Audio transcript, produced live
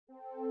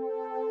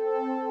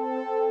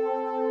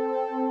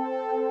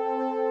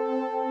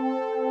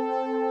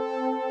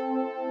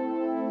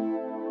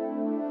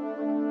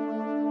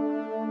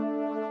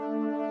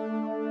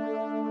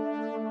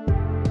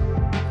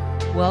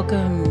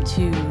Welcome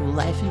to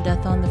Life and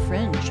Death on the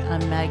Fringe.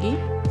 I'm Maggie.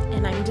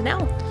 And I'm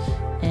Danelle.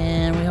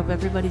 And we hope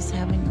everybody's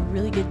having a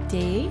really good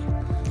day.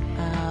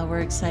 We're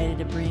excited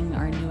to bring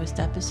our newest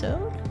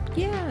episode.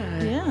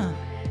 Yeah.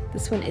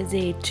 This one is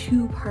a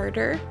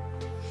two-parter.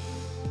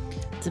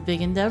 It's a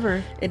big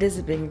endeavor. It is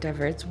a big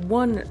endeavor. It's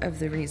one of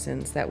the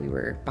reasons that we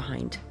were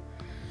behind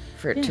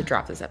to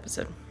drop this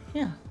episode.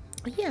 Yeah.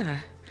 Yeah.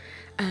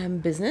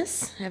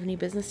 Business? Have any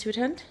business to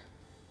attend?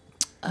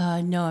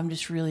 No, I'm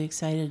just really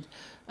excited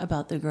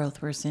about the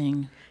growth we're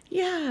seeing.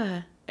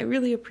 Yeah. I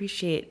really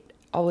appreciate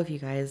all of you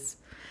guys.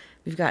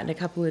 We've gotten a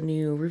couple of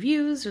new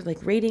reviews or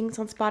like ratings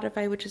on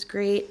Spotify, which is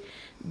great,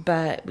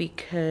 but we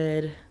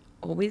could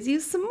always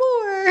use some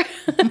more.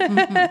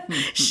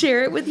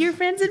 Share it with your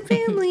friends and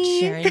family.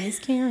 Sharing is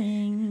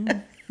caring.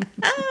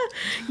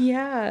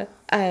 Yeah.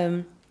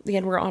 Again,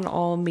 we're on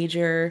all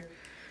major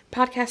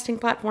podcasting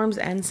platforms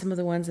and some of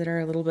the ones that are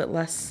a little bit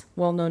less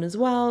well known as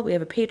well. We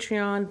have a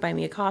Patreon, Buy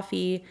Me a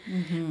Coffee.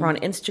 Mm-hmm. We're on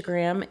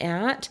Instagram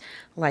at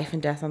Life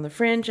and Death on the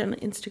Fringe on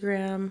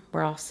Instagram.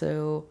 We're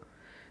also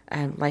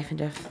Life and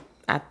Death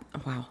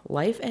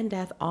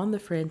on the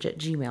Fringe at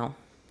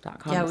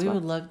gmail.com. Yeah, we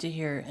would love to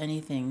hear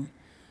anything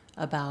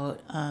about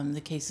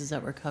the cases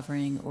that we're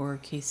covering or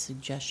case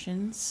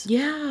suggestions.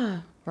 Yeah.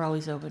 We're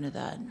always open to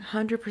that.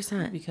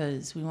 100%.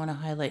 Because we want to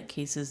highlight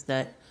cases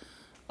that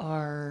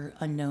are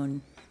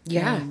unknown.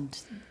 Yeah. And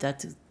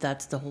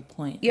that's the whole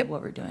point of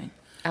what we're doing.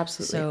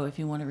 Absolutely. So if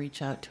you want to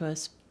reach out to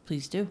us,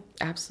 please do.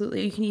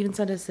 Absolutely. You can even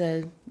send us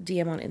a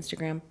DM on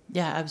Instagram.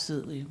 Yeah,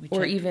 absolutely. We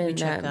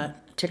check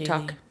that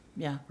TikTok. Daily.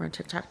 Yeah. We're on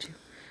TikTok too.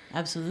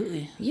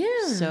 Absolutely.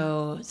 Yeah.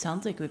 So it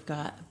sounds like we've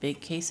got a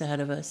big case ahead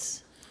of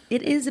us.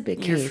 It is a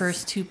big case. Your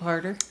first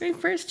two-parter? My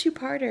first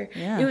two-parter.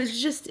 Yeah. It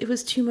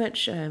was too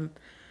much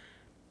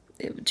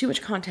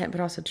content,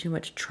 but also too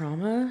much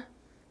trauma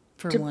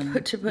to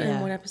put in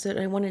one episode.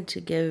 I wanted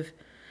to give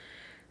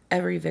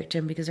every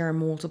victim, because there are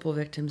multiple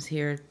victims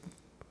here,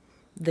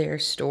 their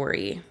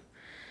story.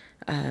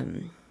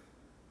 And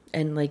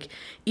like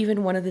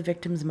even one of the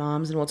victims'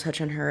 moms, and we'll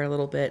touch on her a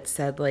little bit,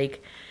 said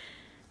like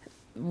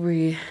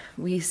we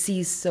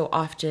see so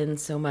often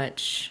so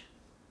much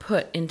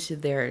put into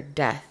their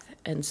death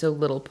and so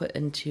little put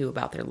into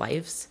about their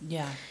lives.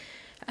 Yeah.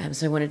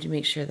 So I wanted to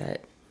make sure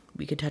that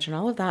we could touch on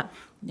all of that.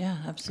 Yeah,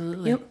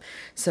 absolutely. Yep.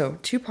 So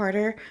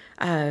two-parter,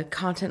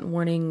 content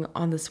warning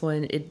on this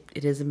one. It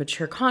is a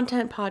mature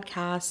content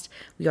podcast.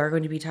 We are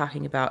going to be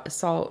talking about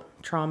assault,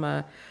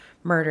 trauma,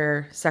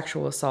 murder,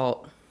 sexual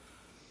assault.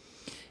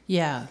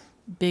 Yeah.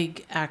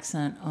 Big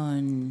accent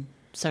on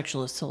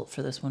sexual assault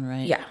for this one,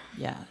 right? Yeah.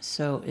 Yeah.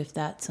 So if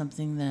that's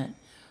something that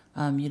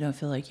you don't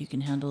feel like you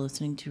can handle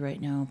listening to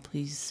right now,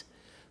 please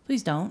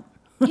don't.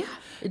 Yeah.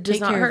 It does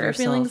not hurt our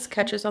feelings.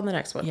 Catch us on the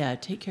next one. Yeah.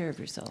 Take care of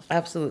yourself.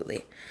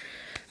 Absolutely.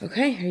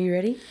 Okay. Are you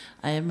ready?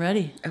 I am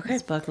ready. Okay.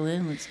 Let's buckle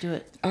in. Let's do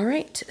it. All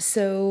right.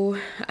 So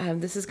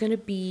this is going to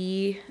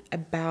be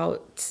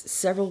about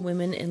several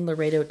women in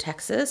Laredo,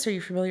 Texas. Are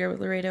you familiar with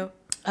Laredo?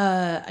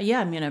 Yeah,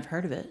 I mean, I've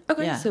heard of it.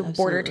 Okay, yeah, so absolutely.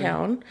 border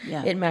town.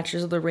 Yeah. It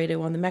matches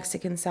Laredo on the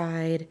Mexican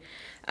side.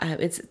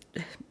 It's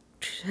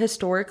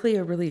historically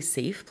a really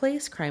safe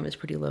place. Crime is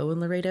pretty low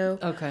in Laredo.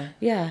 Okay.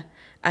 Yeah.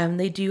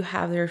 They do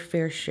have their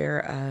fair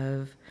share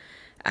of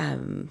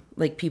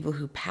like people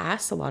who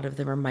pass. A lot of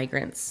them are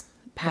migrants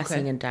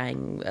passing and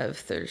dying of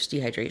thirst,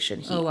 dehydration,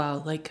 heat. Oh,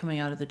 wow. Like coming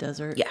out of the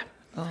desert? Yeah.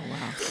 Oh,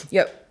 wow.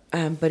 Yep.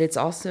 But it's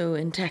also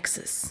in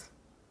Texas.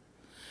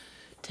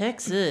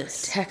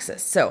 Texas.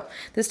 So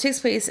this takes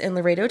place in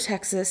Laredo,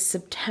 Texas,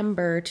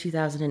 September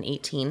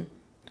 2018.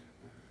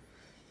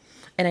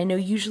 And I know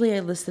usually I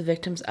list the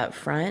victims up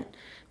front,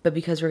 but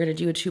because we're going to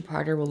do a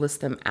two-parter, we'll list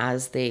them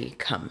as they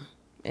come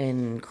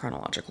in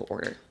chronological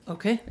order.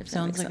 Okay.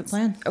 Sounds like a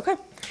plan. Okay.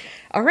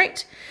 All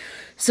right.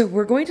 So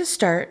we're going to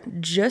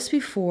start just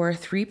before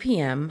 3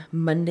 p.m.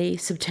 Monday,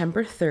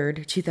 September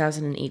 3rd,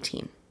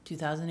 2018.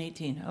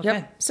 2018. Okay.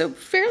 Yep. So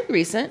fairly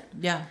recent.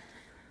 Yeah.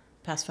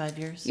 Past 5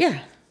 years. Yeah.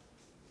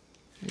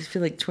 I just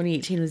feel like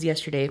 2018 was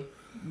yesterday.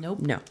 Nope.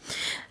 No.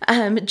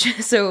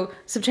 So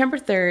September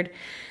 3rd,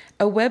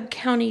 a Webb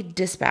County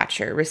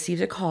dispatcher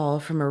received a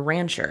call from a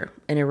rancher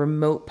in a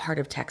remote part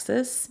of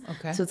Texas.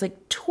 Okay. So it's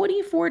like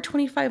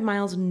 25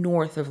 miles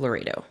north of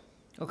Laredo.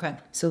 Okay.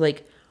 So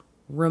like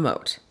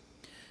remote.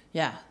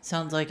 Yeah.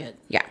 Sounds like it.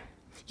 Yeah.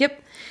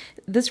 Yep.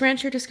 This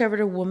rancher discovered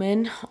a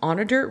woman on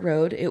a dirt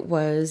road. It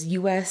was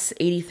US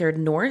 83rd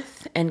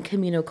North and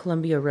Camino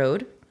Columbia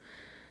Road.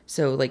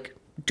 So like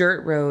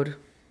dirt road,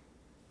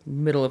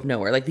 middle of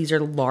nowhere. Like these are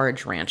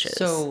large ranches.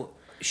 So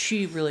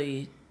she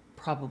really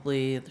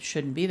probably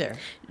shouldn't be there.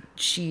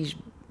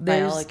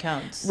 By all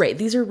accounts. Right.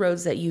 These are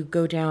roads that you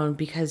go down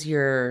because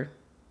you're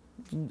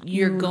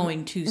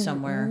going to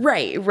somewhere.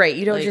 Right.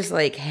 You don't just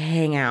like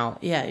hang out.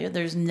 Yeah.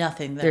 There's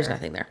nothing there. There's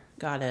nothing there.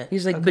 Got it.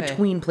 He's like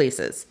between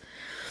places.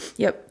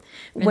 Yep.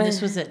 And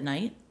this was at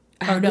night?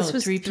 Oh, no, this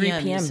was 3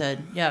 p.m. 3 p.m. You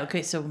said. Yeah,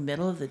 okay, so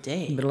middle of the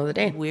day. Middle of the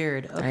day.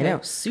 Weird. Okay. I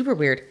know, super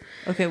weird.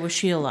 Okay, was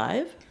she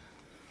alive?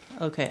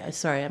 Okay,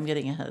 sorry, I'm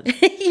getting ahead.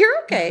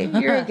 You're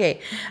okay.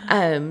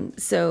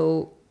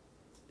 So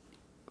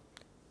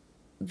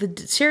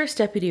the sheriff's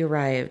deputy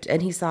arrived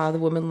and he saw the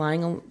woman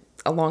lying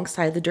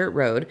alongside the dirt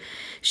road.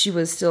 She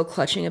was still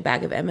clutching a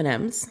bag of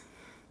M&Ms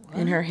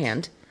in her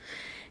hand,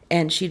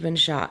 and she'd been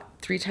shot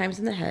 3 times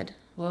in the head.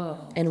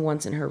 Whoa. And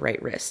once in her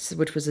right wrist,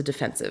 which was a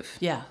defensive.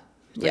 Yeah.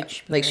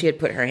 Like she had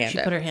put her hand up.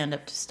 She put her hand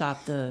up to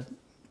stop the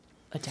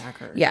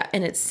attacker. Yeah,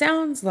 and it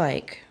sounds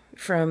like,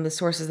 from the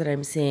sources that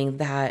I'm seeing,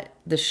 that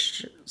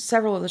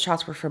several of the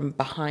shots were from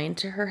behind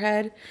to her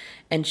head,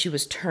 and she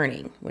was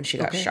turning when she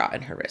got shot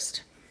in her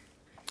wrist.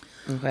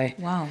 Okay.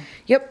 Wow.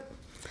 Yep.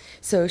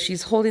 So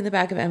she's holding the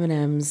bag of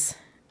M&Ms,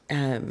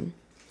 and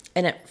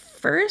at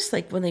first,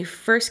 like when they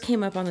first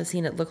came up on the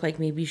scene, it looked like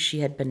maybe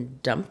she had been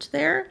dumped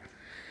there.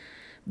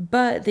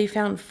 But they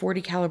found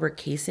 .40 caliber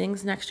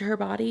casings next to her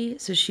body,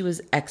 so she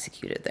was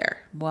executed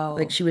there. Wow.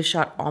 Like she was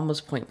shot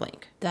almost point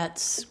blank.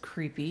 That's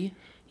creepy.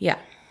 Yeah.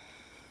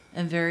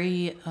 And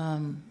very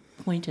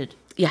pointed.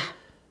 Yeah.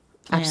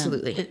 Planned.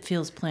 Absolutely. It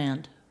feels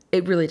planned.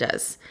 It really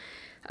does.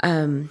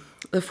 The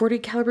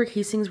 .40 caliber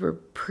casings were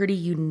pretty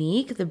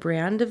unique. The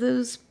brand of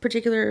those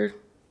particular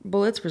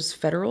bullets was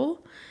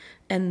Federal,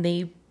 and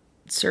they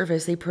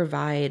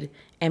provide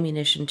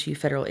ammunition to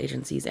federal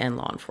agencies and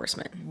law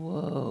enforcement.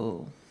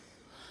 Whoa.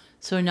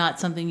 So not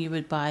something you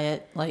would buy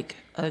at like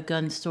a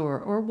gun store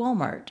or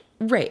Walmart.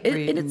 Right.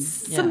 It's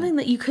something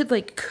that you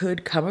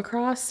could come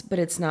across, but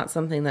it's not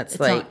something that's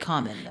not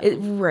common.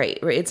 Right.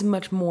 It's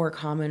much more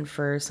common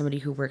for somebody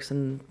who works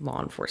in law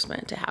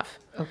enforcement to have.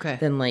 Okay.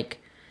 Than like.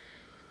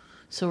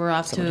 So we're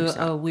off to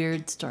a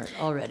weird start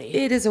already.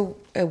 It is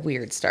a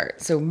weird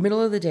start. So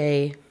middle of the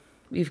day,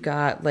 we've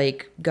got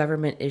like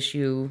government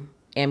issue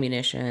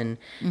ammunition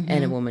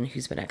and a woman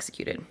who's been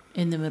executed.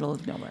 In the middle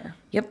of nowhere.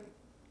 Yep.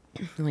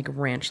 Like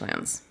ranch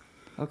lands.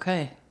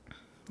 Okay.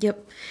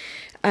 Yep.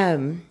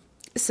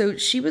 So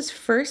she was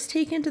first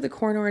taken to the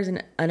coroner as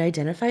an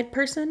unidentified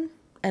person,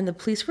 and the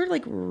police were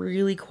like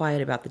really quiet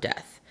about the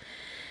death.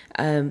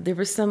 There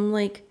was some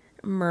like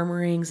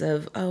murmurings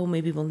of, oh,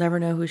 maybe we'll never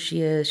know who she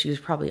is. She was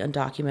probably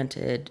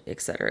undocumented, et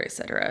cetera, et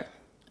cetera.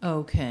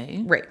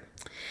 Okay. Right.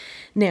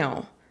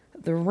 Now,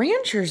 the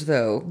ranchers,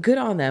 though, good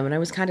on them, and I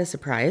was kind of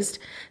surprised.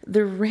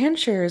 The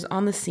ranchers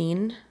on the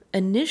scene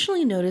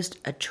initially noticed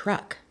a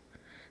truck.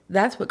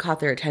 That's what caught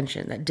their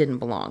attention. That didn't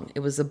belong. It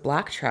was a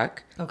black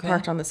truck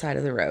parked on the side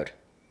of the road.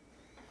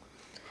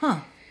 Huh.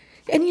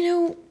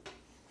 And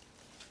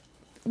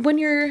when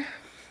you're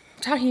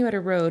talking about a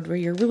road where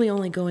you're really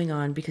only going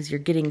on because you're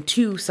getting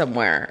to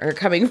somewhere or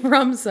coming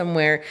from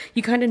somewhere,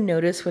 you kind of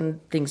notice when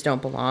things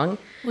don't belong.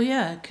 Well,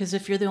 yeah, because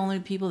if you're the only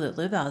people that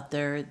live out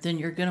there, then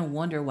you're going to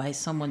wonder why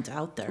someone's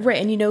out there. Right,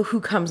 and you know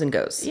who comes and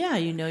goes. Yeah,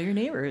 you know your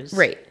neighbors.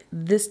 Right.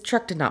 This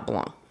truck did not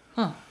belong.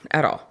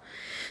 At all.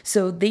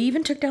 So they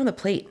even took down the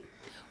plate.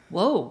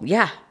 Whoa.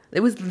 Yeah. It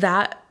was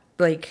that,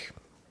 like...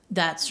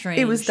 That strange.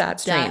 It was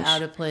that strange. That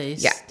out of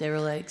place. Yeah. They were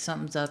like,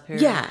 something's up here.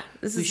 Yeah.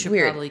 We should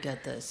weird. Probably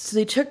get this. So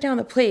they took down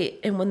the plate,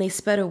 and when they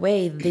sped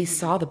away, they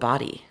saw the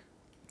body.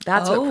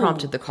 That's what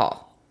prompted the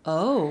call.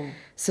 Oh.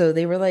 So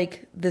they were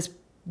like, this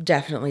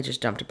definitely just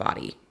dumped a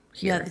body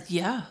here.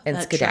 Yeah. And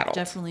that skedaddled. Truck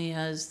definitely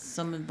has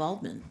some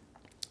involvement.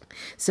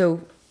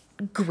 So,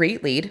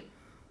 great lead.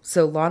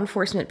 So law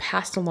enforcement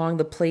passed along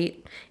the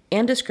plate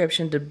and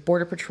description to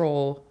Border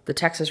Patrol, the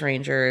Texas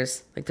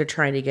Rangers. Like, they're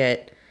trying to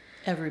get...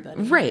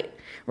 Everybody. Right.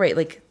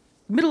 Like,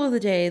 middle of the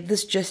day,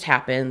 this just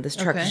happened. This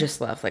truck just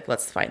left. Like,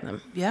 let's find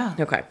them. Yeah.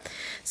 Okay.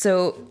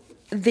 So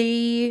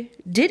they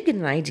did get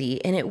an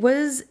ID, and it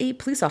was a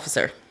police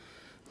officer.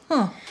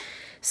 Huh.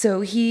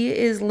 So he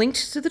is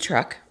linked to the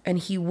truck, and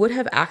he would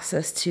have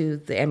access to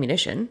the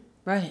ammunition.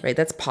 Right.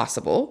 That's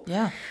possible.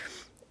 Yeah.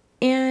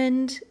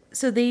 And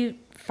so they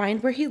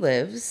find where he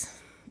lives.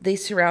 They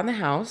surround the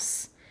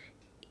house.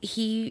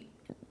 He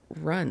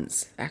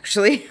runs,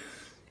 actually.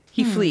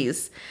 He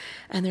flees.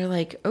 And they're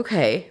like,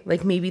 okay,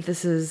 like maybe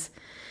this is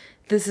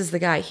the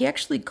guy. He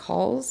actually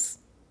calls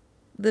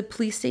the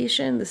police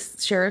station, the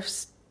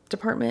sheriff's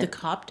department. The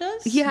cop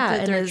does? Yeah.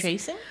 That they're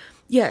chasing?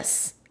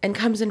 Yes. And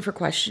comes in for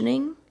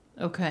questioning.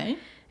 Okay.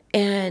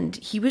 And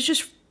he was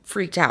just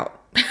freaked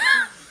out.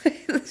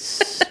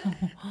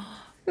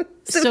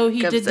 So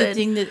he did the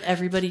thing that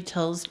everybody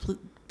tells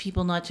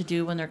people not to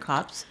do when they're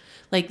cops.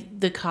 Like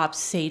the cops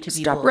say to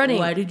people, "Stop running!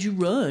 Why did you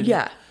run?"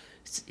 Yeah,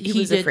 he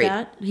was afraid.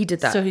 That. He did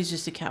that. So he's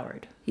just a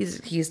coward.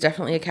 He's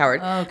definitely a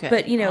coward. Okay,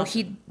 but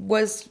he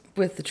was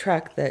with the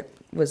truck that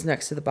was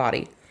next to the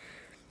body.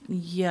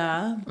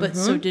 Yeah, but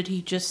so did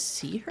he just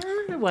see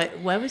her?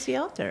 Why was he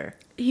out there?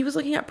 He was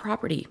looking at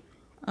property.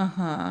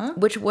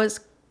 Which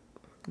was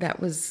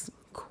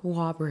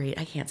corroborate.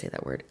 I can't say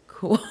that word.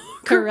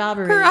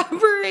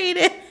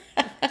 Corroborated.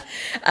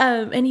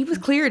 And he was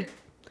cleared.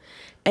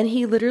 And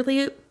he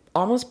literally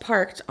almost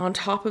parked on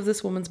top of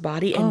this woman's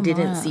body and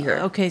didn't see her.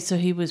 Okay, so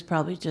he was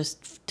probably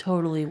just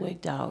totally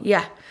wigged out.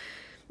 Yeah.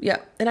 Yeah.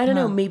 And I don't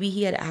know, maybe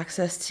he had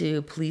access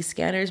to police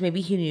scanners. Maybe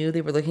he knew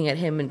they were looking at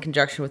him in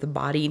conjunction with the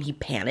body and he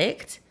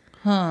panicked.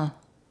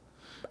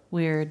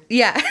 Weird.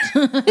 Yeah.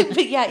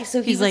 But yeah,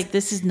 so he's like,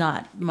 this is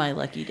not my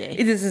lucky day.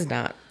 This is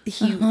not.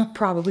 He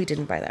probably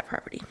didn't buy that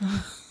property.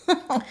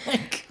 Oh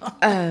my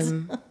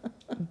God.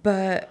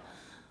 But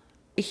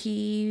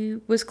he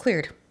was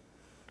cleared.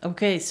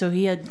 Okay, so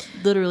he had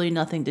literally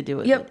nothing to do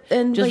with it.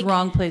 And just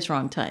wrong place,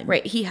 wrong time.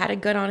 Right. He had a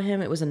gun on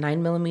him. It was a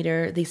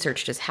 9mm. They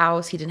searched his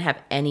house. He didn't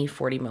have any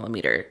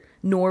 40mm,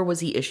 nor was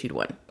he issued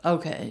one.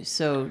 Okay,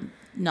 so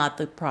not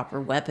the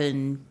proper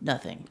weapon,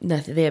 nothing.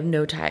 Nothing. They have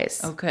no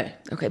ties. Okay.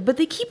 But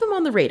they keep him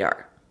on the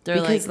radar. They're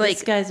because, like,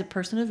 this guy's a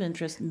person of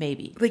interest,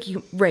 maybe. Like, he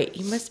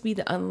must be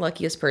the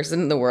unluckiest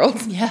person in the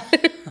world. Yeah.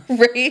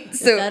 Right?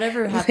 If that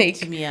ever happened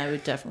to me, I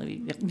would definitely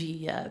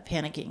be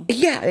panicking.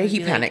 Yeah,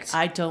 he panicked.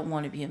 I don't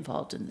want to be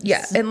involved in this.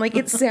 Yeah, and, like,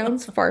 it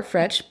sounds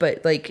far-fetched,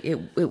 but, like,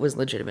 it was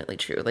legitimately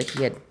true. Like,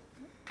 he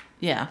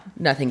had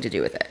nothing to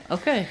do with it.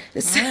 Okay.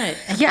 All right.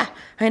 Yeah,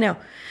 I know.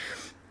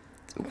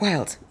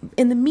 Wild.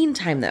 In the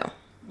meantime, though,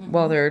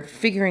 while they're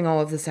figuring all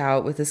of this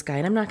out with this guy,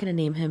 and I'm not going to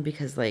name him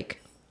because, like,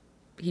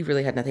 he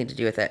really had nothing to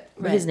do with it.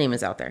 But his name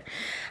is out there.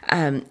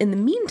 In the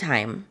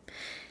meantime,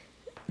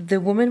 the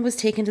woman was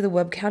taken to the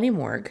Webb County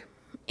morgue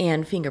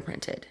and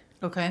fingerprinted.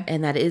 Okay.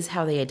 And that is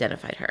how they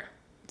identified her.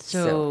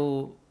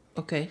 So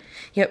okay.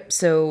 Yep.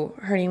 So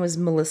her name was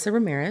Melissa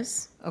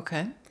Ramirez.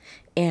 Okay.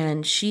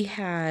 And she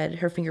had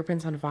her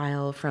fingerprints on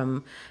file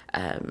from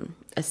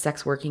a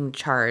sex working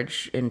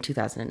charge in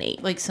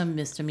 2008. Like some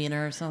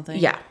misdemeanor or something?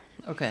 Yeah.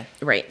 Okay.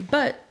 Right.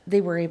 But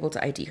they were able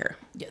to ID her.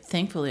 Yeah.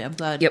 Thankfully. I'm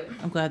glad. Yep.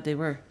 I'm glad they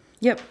were.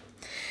 Yep.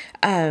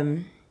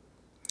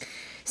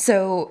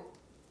 So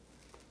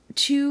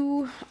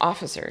 2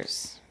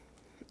 officers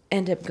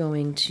end up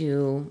going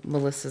to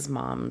Melissa's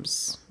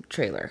mom's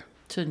trailer.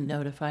 To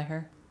notify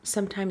her?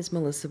 Sometimes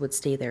Melissa would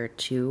stay there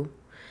too.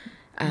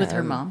 With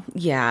her mom?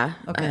 Yeah.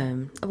 Okay.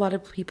 A lot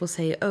of people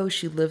say, oh,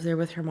 she lived there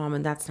with her mom,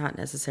 and that's not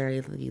necessarily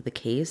the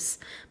case.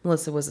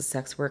 Melissa was a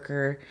sex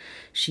worker.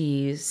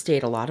 She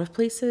stayed a lot of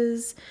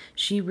places.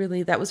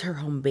 That was her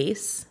home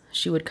base.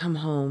 She would come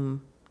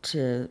home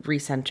to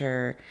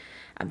recenter.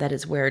 That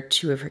is where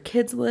 2 of her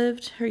kids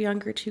lived. Her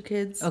younger 2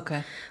 kids.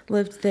 Okay.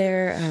 Lived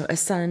there. A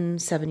son,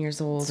 7 years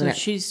old. So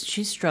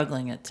she's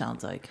struggling, it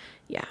sounds like.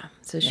 Yeah.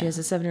 So she has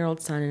a 7-year-old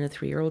son and a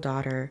 3-year-old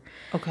daughter.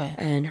 Okay.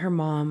 And her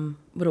mom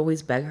would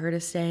always beg her to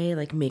stay,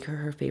 like make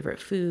her favorite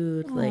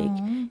food. Aww.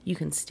 Like, you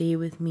can stay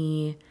with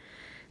me.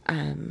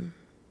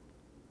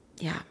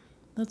 Yeah.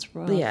 That's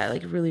rough. Yeah,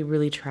 like really,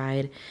 really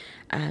tried.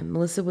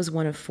 Melissa was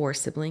one of 4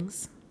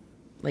 siblings.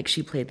 Like,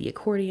 she played the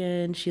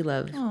accordion. She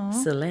loved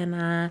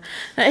Selena.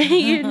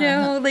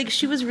 Like,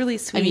 she was really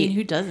sweet. I mean,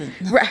 who doesn't?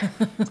 Right.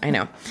 I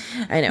know.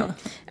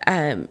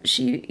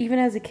 She, even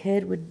as a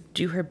kid, would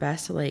do her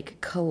best to, like,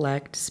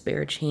 collect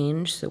spare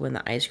change. So when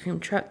the ice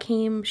cream truck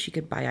came, she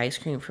could buy ice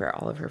cream for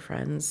all of her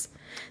friends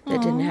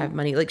that didn't have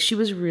money. Like, she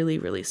was really,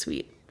 really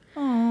sweet.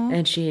 Aww.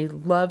 And she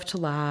loved to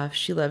laugh.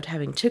 She loved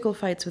having tickle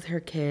fights with her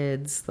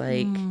kids.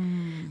 Like,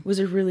 was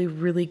a really,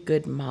 really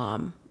good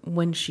mom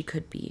when she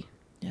could be.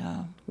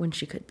 Yeah. When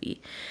she could be.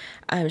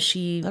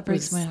 That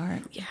breaks my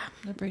heart. Yeah.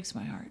 That breaks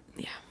my heart.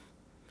 Yeah.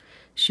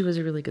 She was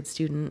a really good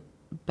student,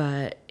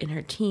 but in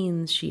her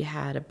teens, she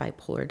had a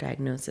bipolar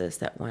diagnosis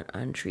that went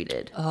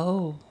untreated.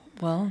 Oh,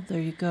 well, there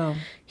you go.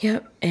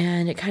 Yep.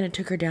 And it kind of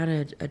took her down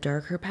a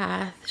darker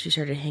path. She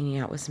started hanging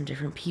out with some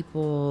different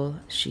people.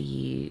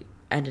 She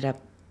ended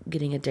up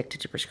getting addicted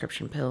to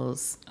prescription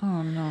pills.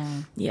 Oh, no.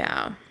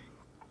 Yeah.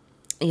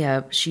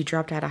 Yeah. She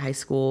dropped out of high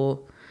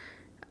school.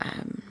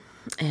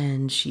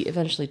 And she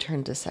eventually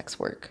turned to sex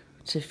work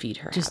to feed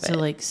her Just habit. to,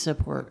 like,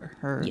 support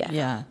her.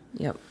 Yeah.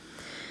 Yep.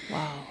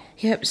 Wow.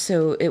 Yep.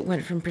 So it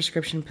went from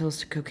prescription pills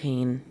to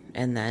cocaine,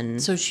 and then...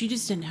 So she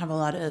just didn't have a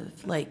lot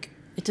of, like...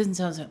 It doesn't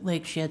sound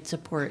like she had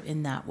support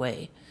in that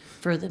way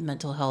for the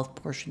mental health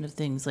portion of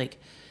things. Like,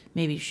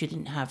 maybe she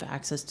didn't have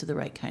access to the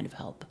right kind of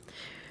help.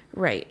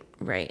 Right.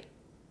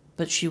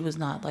 But she was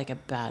not, like, a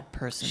bad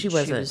person. She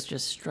wasn't. She was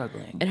just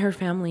struggling. And her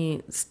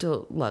family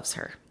still loves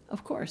her.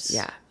 Of course.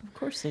 Yeah. Of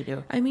course they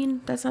do. I mean,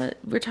 that's not...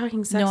 We're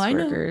talking sex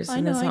workers. I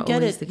know, I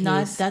get it. The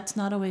case. That's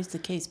not always the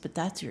case, but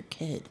that's your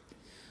kid.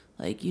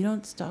 Like, you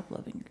don't stop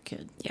loving your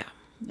kid.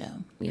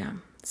 Yeah.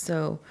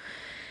 So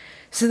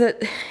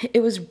that it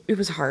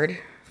was hard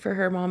for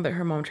her mom, but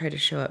her mom tried to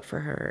show up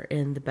for her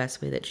in the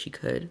best way that she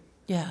could.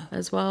 Yeah.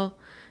 As well,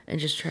 and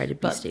just try to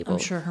be stable. I'm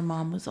sure her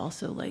mom was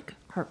also, like,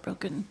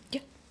 heartbroken.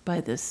 Yeah. By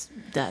this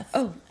death.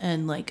 Oh.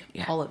 And, like,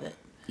 all of it.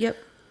 Yep.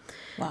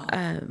 Wow.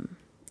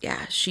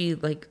 Yeah, she,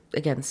 like,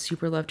 again,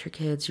 super loved her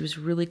kids. She was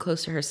really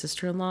close to her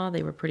sister-in-law.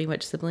 They were pretty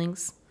much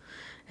siblings.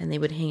 And they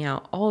would hang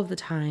out all of the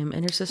time.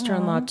 And her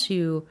sister-in-law,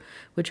 too,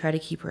 would try to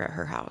keep her at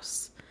her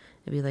house.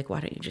 And be like, why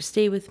don't you just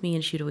stay with me?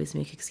 And she'd always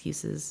make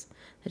excuses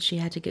that she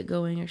had to get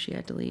going or she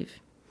had to leave.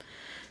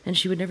 And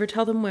she would never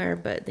tell them where,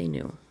 but they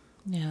knew.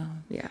 Yeah.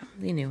 Yeah,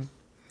 they knew.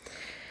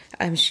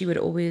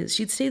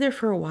 She'd stay there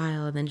for a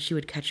while, and then she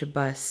would catch a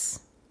bus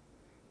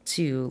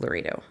to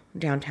Laredo,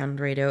 downtown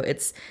Laredo.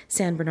 It's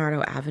San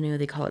Bernardo Avenue.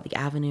 They call it the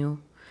Avenue.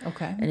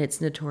 Okay. And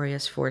it's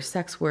notorious for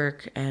sex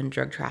work and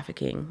drug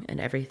trafficking and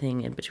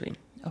everything in between.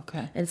 Okay.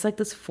 And it's like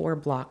this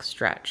 4-block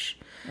stretch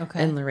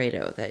in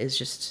Laredo that is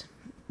just,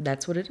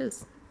 that's what it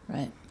is.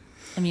 Right.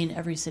 I mean,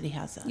 every city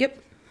has that.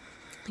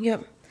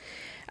 Yep.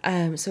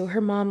 So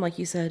her mom, like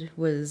you said,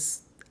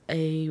 was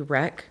a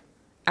wreck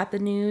at the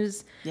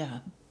news. Yeah.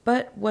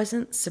 But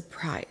wasn't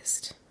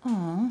surprised.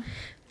 Aww.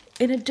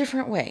 In a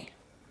different way.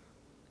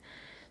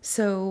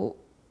 So,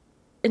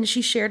 and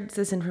she shared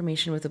this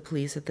information with the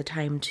police at the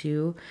time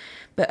too.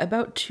 But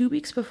about 2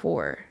 weeks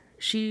before,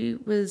 she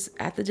was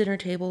at the dinner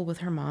table with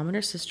her mom and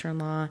her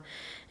sister-in-law.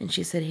 And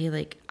she said, hey,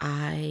 like,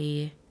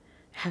 I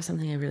have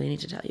something I really need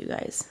to tell you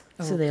guys.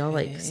 Okay. So they all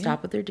like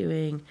stop what they're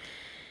doing.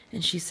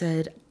 And she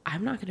said,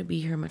 I'm not going to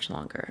be here much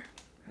longer.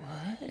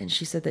 What? And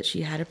she said that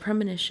she had a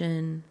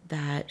premonition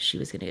that she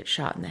was going to get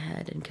shot in the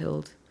head and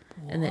killed.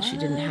 What? And that she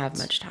didn't have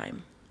much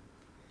time.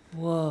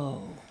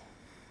 Whoa.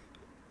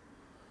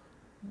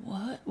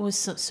 What was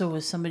so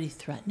was somebody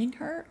threatening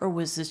her, or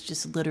was this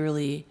just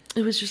literally?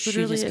 It was just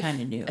literally she just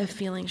kind of knew a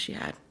feeling she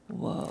had.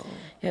 Whoa.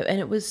 Yeah, and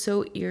it was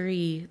so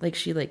eerie. Like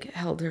she like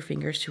held her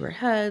fingers to her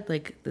head,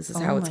 like this is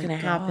how it's going to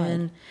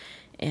happen.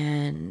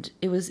 And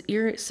it was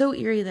eerie, so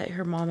eerie that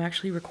her mom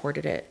actually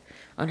recorded it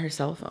on her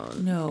cell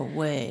phone. No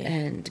way.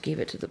 And gave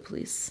it to the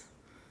police.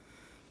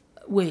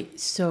 Wait,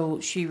 so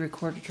she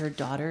recorded her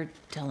daughter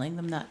telling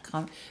them that?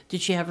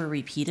 Did she have her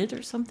repeat it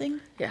or something?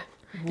 Yeah.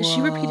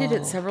 She repeated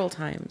it several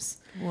times.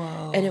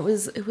 Whoa. And it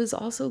was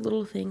also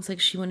little things like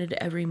she wanted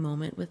every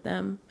moment with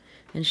them,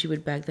 and she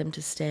would beg them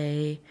to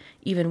stay.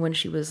 Even when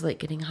she was like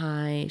getting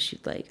high,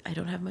 she'd like, I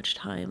don't have much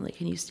time. Like,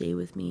 can you stay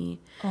with me?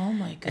 Oh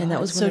my God. And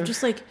that was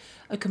just like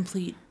a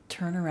complete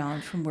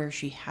turnaround from where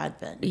she had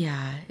been.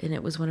 Yeah. And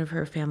it was one of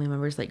her family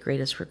members' like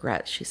greatest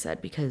regrets, she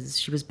said, because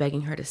she was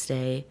begging her to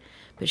stay,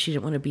 but she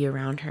didn't want to be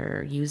around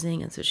her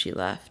using. And so she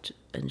left,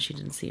 and she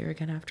didn't see her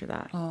again after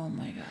that. Oh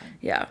my God.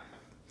 Yeah.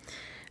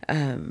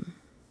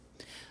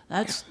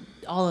 That's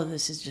all of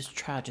this is just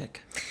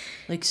tragic,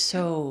 like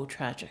so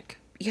tragic.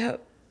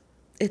 Yep.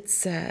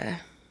 It's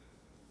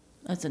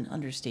that's an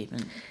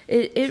understatement.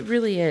 It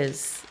really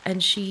is.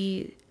 And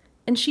she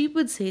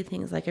would say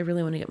things like, I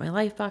really want to get my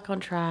life back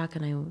on track,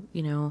 and I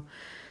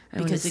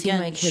want to see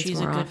my kids she's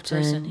more a good often.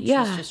 Person.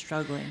 Yeah. She's just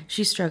struggling.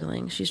 She's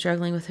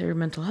struggling with her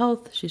mental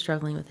health. She's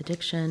struggling with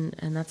addiction,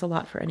 and that's a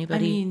lot for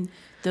anybody. I mean,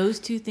 those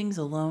two things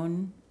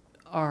alone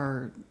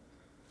are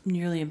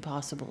nearly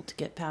impossible to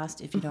get past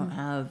if you don't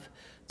have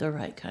the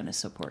right kind of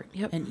support.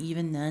 Yep. And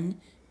even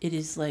then, it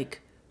is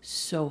like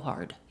so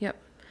hard. Yep.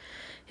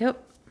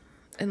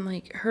 And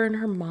like her and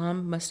her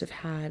mom must have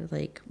had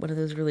like one of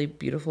those really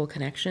beautiful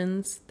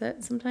connections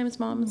that sometimes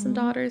moms and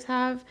daughters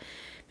have,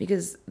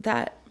 because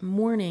that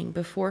morning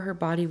before her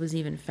body was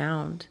even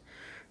found,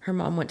 her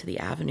mom went to the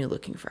avenue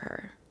looking for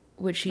her,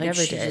 which she never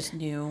did. She just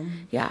knew.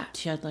 Yeah.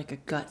 She had like a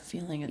gut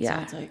feeling, it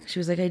sounds like. She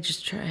was like,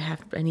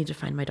 I need to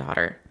find my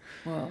daughter.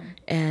 Whoa.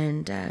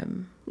 And,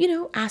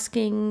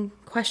 asking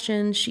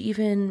questions. She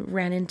even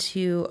ran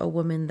into a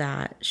woman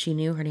that she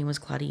knew. Her name was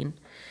Claudine.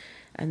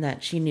 And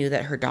that she knew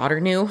that her daughter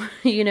knew,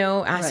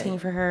 asking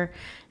for her.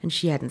 And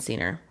she hadn't seen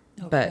her.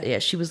 Okay. But yeah,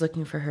 she was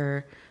looking for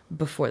her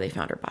before they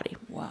found her body.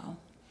 Wow.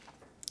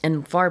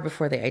 And far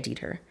before they ID'd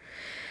her.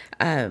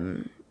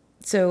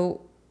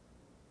 So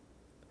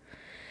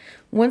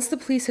once the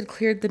police had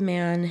cleared the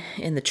man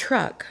in the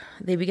truck,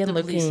 they began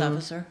looking. The police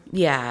officer?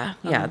 Yeah,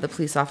 the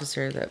police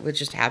officer that would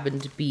just happen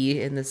to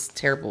be in this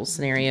terrible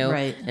scenario,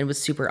 right, and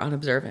was super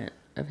unobservant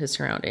of his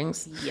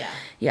surroundings.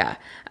 Yeah.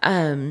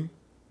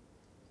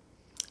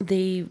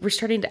 They were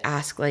starting to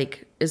ask,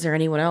 like, is there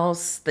anyone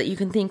else that you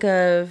can think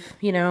of,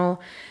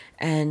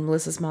 And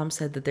Melissa's mom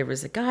said that there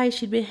was a guy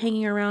she'd been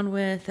hanging around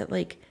with that,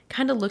 like,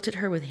 kind of looked at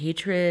her with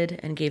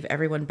hatred and gave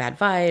everyone bad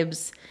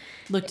vibes.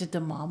 Looked at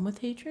the mom with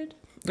hatred?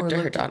 Looked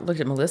at her daughter, looked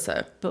at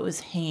Melissa. But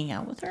was hanging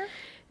out with her?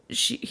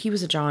 He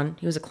was a John.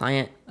 He was a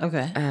client.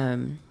 Okay.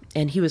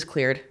 And he was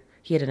cleared.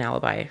 He had an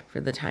alibi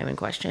for the time in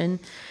question.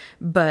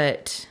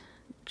 But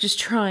just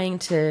trying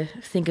to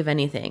think of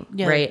anything,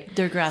 right?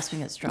 They're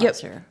grasping at straws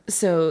here.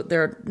 So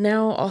they're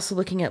now also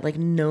looking at, like,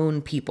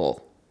 known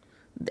people.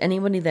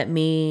 Anybody that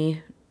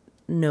may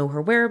know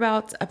her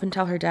whereabouts up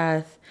until her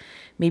death,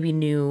 maybe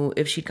knew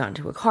if she'd gotten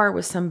into a car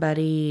with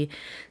somebody.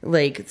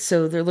 Like,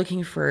 so they're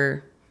looking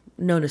for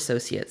known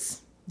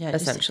associates. Yeah,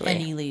 essentially.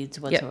 Just any leads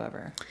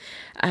whatsoever.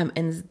 Yep.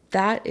 And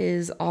that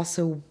is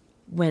also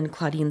when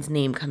Claudine's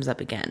name comes up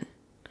again.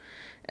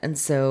 And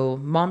so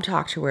mom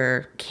talked to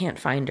her, can't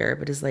find her,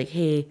 but is like,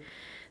 hey,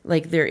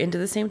 like, they're into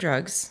the same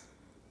drugs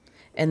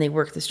and they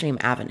work the same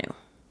avenue.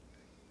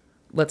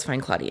 Let's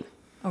find Claudine.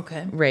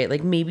 Okay. Right.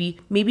 Like,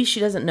 maybe she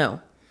doesn't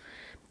know,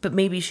 but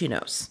maybe she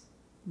knows.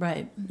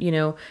 Right.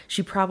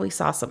 She probably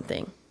saw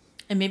something.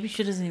 And maybe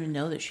she doesn't even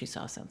know that she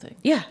saw something.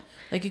 Yeah.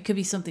 Like, it could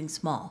be something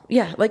small.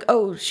 Yeah. Like,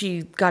 oh,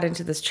 she got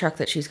into this truck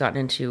that she's gotten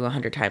into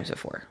 100 times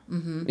before.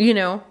 Mm-hmm.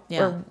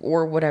 Yeah.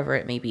 Or whatever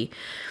it may be.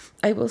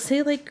 I will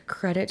say, like,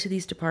 credit to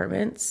these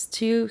departments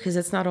too, because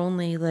it's not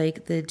only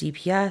like the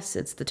DPS,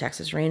 it's the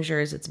Texas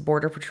Rangers, it's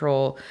Border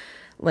Patrol,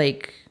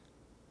 like,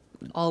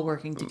 all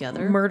working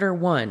together. Murder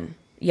one.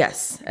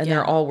 Yes. And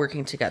they're all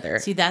working together.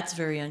 See, that's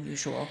very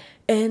unusual.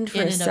 And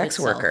for a sex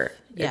worker,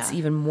 it's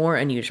even more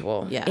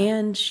unusual. Yeah.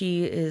 And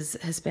she is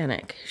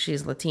Hispanic.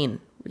 She's Latin,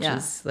 which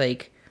is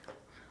like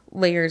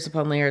layers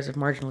upon layers of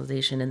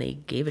marginalization, and they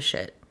gave a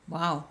shit.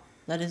 Wow.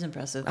 That is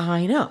impressive.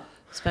 I know.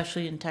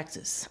 especially in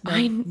Texas.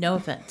 No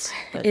offense.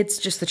 But it's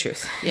just the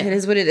truth. Yeah. It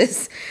is what it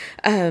is.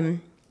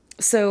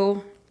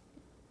 So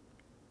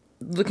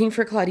looking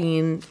for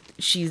Claudine,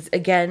 she's,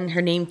 again,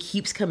 her name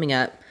keeps coming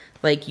up.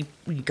 Like, you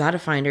got to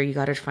find her. You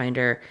got to find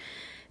her.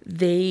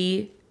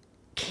 They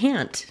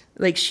can't.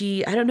 Like,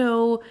 I don't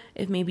know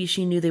if maybe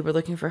she knew they were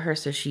looking for her,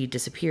 so she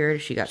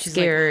disappeared. She's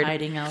scared. Like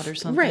hiding out or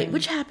something. Right,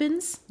 which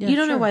happens. Yeah, you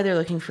don't know why they're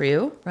looking for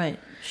you. Right.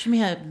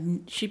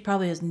 She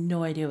probably has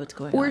no idea what's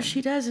going on. Or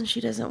she does, and she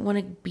doesn't want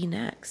to be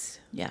next.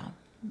 Yeah,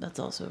 that's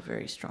also a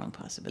very strong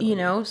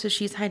possibility. So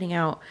she's hiding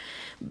out.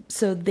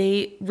 So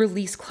they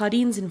release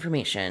Claudine's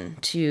information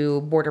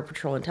to Border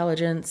Patrol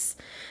Intelligence.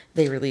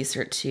 They release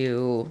her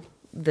to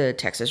the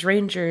Texas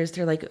Rangers.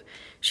 They're like,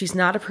 she's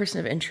not a person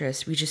of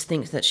interest. We just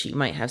think that she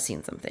might have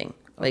seen something.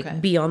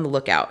 Like, be on the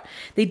lookout.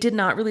 They did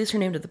not release her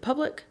name to the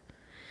public,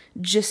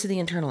 just to the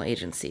internal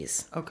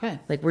agencies. Okay.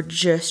 Like, we're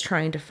just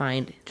trying to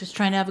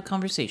have a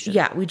conversation.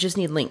 Yeah, we just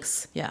need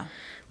links. Yeah.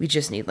 We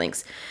just need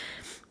links.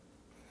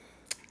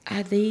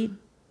 They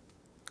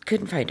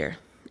couldn't find her.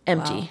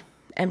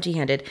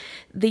 Empty-handed.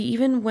 They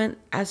even went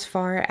as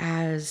far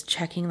as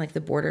checking, like,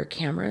 the border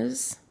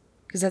cameras,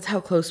 because that's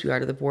how close we are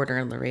to the border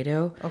in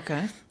Laredo.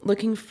 Okay.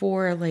 Looking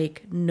for,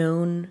 like,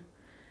 known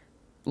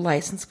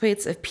license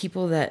plates of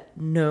people that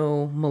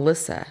know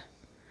Melissa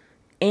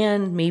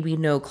and maybe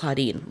know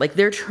Claudine. Like,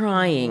 they're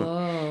trying.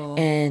 Whoa.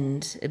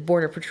 And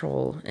Border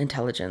Patrol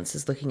Intelligence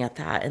is looking at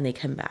that, and they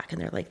come back and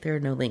they're like, there are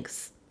no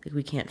links. Like,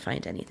 we can't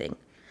find anything.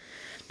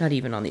 Not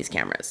even on these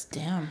cameras.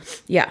 Damn.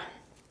 Yeah.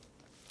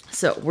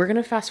 So we're going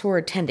to fast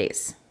forward 10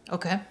 days.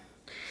 Okay.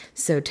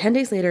 So 10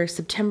 days later,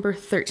 September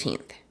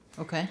 13th.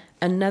 Okay.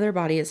 Another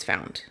body is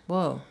found.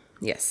 Whoa.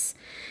 Yes.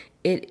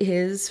 It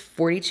is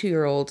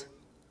 42-year-old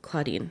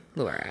Claudine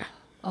Luera.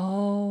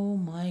 Oh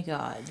my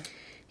God.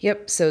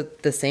 Yep. So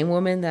the same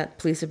woman that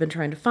police have been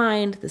trying to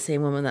find, the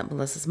same woman that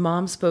Melissa's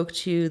mom spoke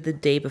to the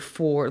day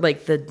before,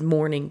 like the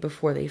morning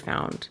before they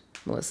found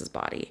Melissa's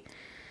body.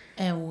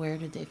 And where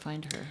did they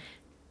find her?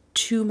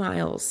 2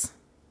 miles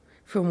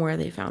from where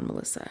they found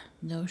Melissa.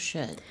 No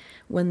shit.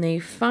 When they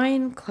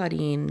find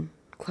Claudine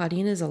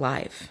is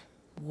alive.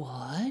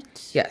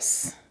 What?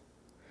 Yes.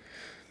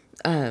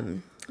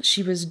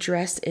 She was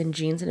dressed in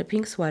jeans and a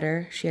pink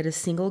sweater. She had a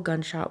single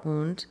gunshot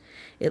wound.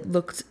 It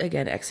looked,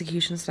 again,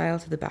 execution style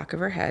to the back of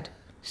her head.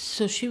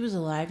 So she was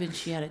alive and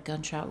she had a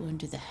gunshot wound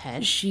to the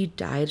head? She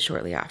died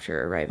shortly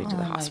after arriving to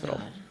the hospital.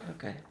 My God.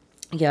 Okay.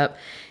 Yep.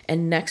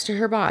 And next to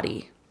her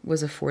body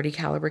was a .40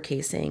 caliber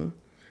casing,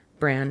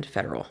 brand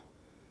Federal.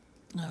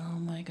 Oh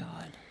my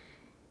God.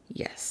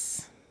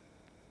 Yes.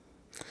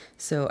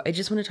 So I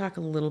just want to talk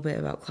a little bit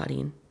about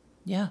Claudine.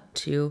 Yeah.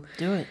 Too.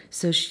 Do it.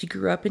 So she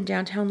grew up in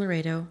downtown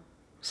Laredo.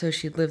 So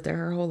she'd lived there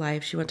her whole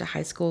life. She went to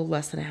high school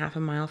less than a half a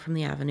mile from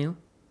the avenue.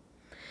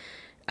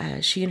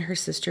 She and her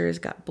sisters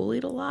got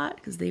bullied a lot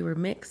because they were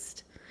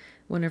mixed.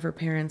 One of her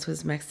parents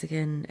was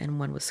Mexican and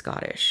one was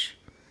Scottish.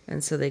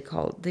 And so they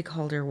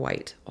called her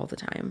white all the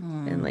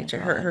time, and like to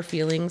hurt her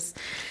feelings.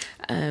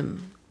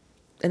 And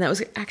that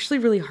was actually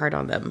really hard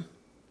on them.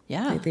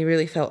 Yeah. Like, they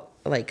really felt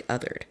like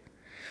othered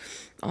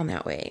on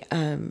that way.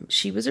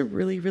 She was a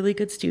really, really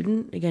good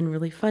student. Again,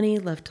 really funny,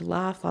 loved to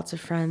laugh, lots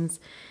of friends.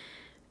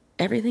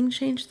 Everything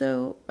changed,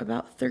 though,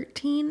 about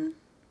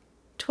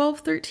 12,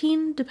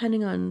 13,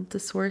 depending on the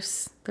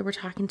source that we're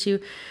talking to.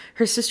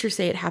 Her sisters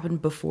say it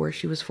happened before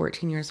she was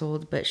 14 years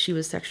old, but she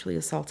was sexually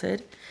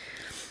assaulted.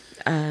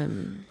 Oh,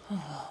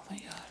 my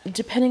God.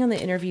 Depending on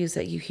the interviews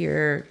that you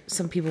hear,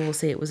 some people will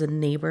say it was a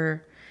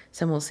neighbor.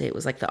 Some will say it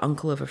was like the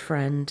uncle of a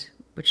friend,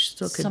 which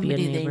still could Somebody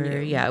be a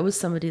neighbor. Yeah, it was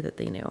somebody that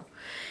they knew.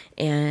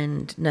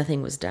 And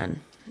nothing was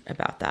done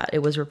about that. It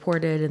was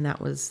reported, and that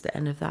was the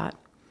end of that.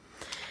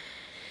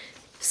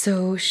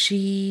 So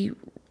she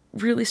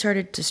really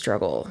started to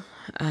struggle.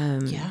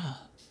 Yeah.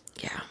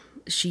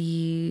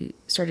 She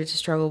started to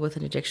struggle with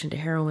an addiction to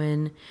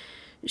heroin.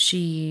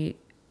 She,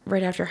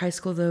 right after high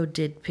school, though,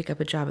 did pick up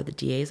a job at the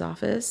DA's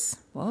office.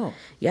 Whoa.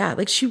 Yeah,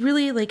 like she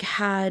really like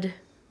had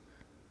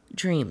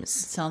dreams.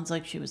 Sounds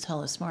like she was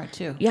hella smart,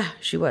 too. Yeah,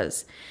 she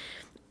was.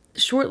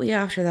 Shortly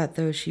after that,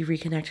 though, she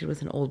reconnected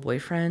with an old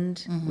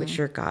boyfriend, which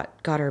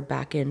got her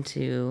back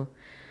into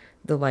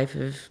the life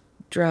of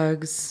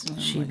drugs.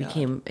 She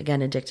became,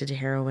 again, addicted to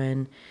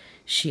heroin.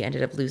 She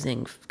ended up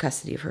losing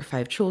custody of her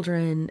 5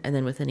 children, and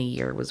then within a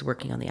year was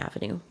working on the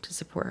avenue to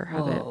support her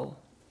habit. Whoa.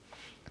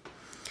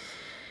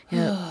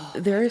 Yeah,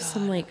 there are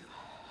some like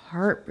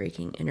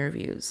heartbreaking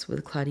interviews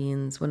with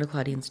one of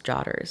Claudine's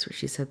daughters, where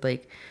she said,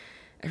 like,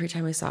 every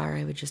time I saw her,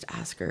 I would just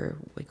ask her,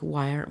 like,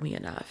 why aren't we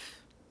enough?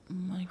 Oh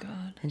my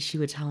God. And she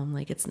would tell him,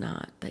 like, it's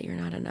not that you're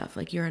not enough.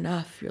 Like, you're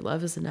enough. Your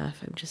love is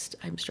enough.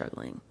 I'm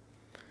struggling.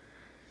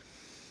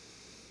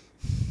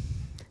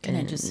 Can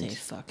I just say,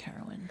 fuck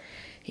heroin?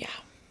 Yeah.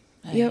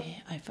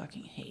 I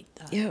fucking hate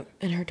that. Yep.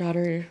 And her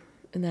daughter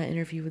in that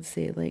interview would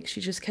say, like, she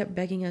just kept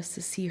begging us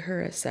to see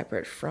her as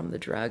separate from the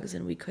drugs,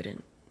 and we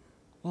couldn't.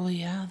 Well,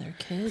 yeah, they're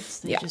kids.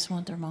 They just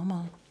want their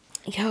mama.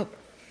 Yep.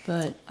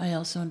 But I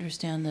also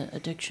understand that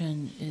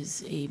addiction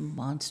is a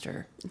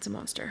monster. It's a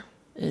monster.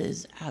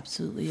 is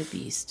absolutely a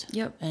beast.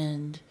 Yep.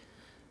 And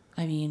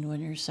I mean,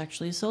 when you're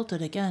sexually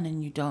assaulted again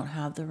and you don't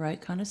have the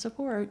right kind of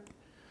support,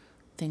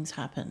 things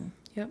happen.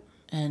 Yep.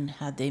 And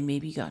had they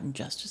maybe gotten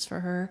justice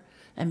for her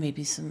and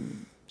maybe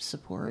some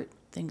support,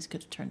 things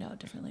could have turned out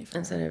differently for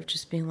Instead her. of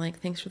just being like,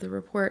 thanks for the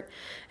report.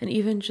 And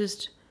even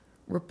just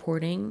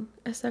reporting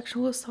a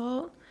sexual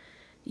assault,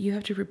 you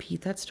have to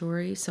repeat that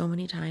story so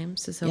many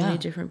times to so many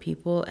different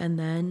people. And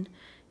then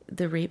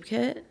the rape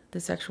kit, the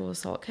sexual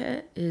assault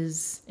kit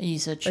is and you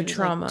said she was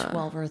trauma. Like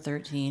 12 or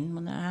 13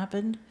 when that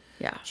happened?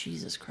 Yeah.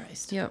 Jesus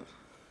Christ. Yep.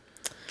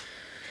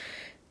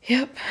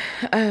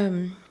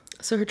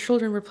 So her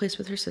children were placed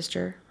with her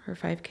sister, her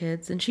 5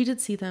 kids, and she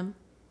did see them.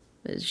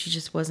 She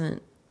just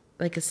wasn't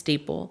like a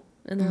staple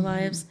in their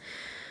lives.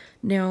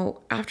 Now,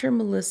 after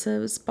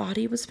Melissa's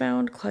body was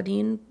found,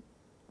 Claudine,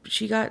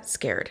 she got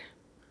scared.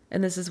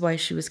 And this is why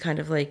she was kind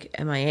of like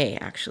MIA,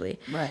 actually.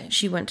 Right.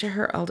 She went to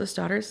her eldest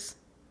daughter's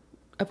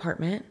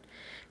apartment.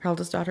 Her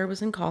eldest daughter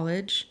was in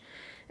college.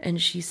 And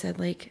she said,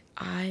 like,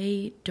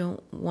 I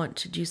don't want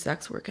to do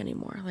sex work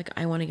anymore. Like,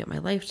 I want to get my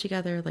life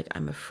together. Like,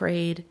 I'm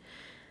afraid.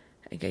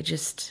 Like, I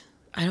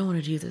don't want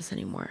to do this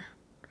anymore.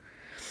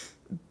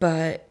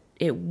 But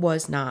it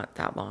was not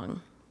that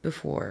long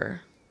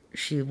before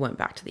she went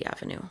back to the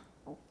Avenue.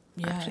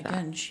 Yeah,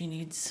 again, she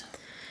needs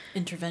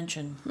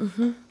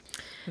intervention,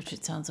 which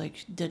it sounds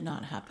like did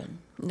not happen.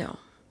 No.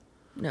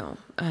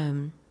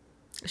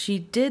 She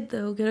did,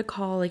 though, get a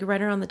call, like,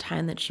 right around the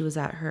time that she was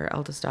at her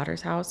eldest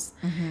daughter's house.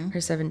 Her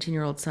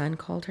 17-year-old son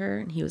called her,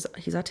 and he's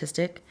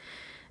autistic,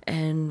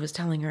 and was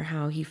telling her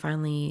how he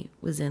finally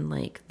was in,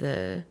 like,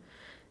 the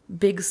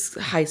big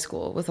high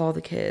school with all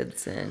the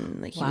kids,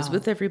 and, like, he was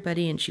with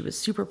everybody, and she was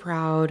super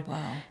proud.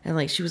 Wow. And,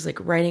 like, she was, like,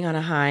 riding on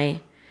a high,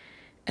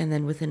 and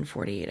then within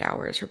 48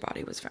 hours, her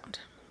body was found.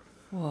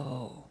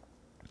 Whoa.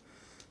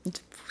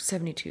 It's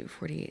 72,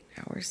 48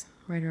 hours,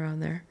 right around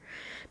there.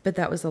 But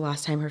that was the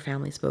last time her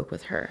family spoke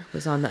with her,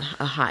 was on a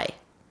high.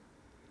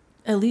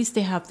 At least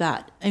they have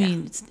that. I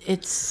mean,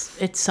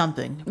 it's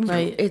something,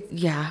 right?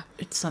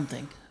 It's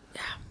something.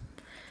 Yeah.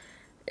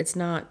 It's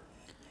not.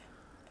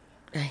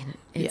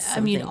 I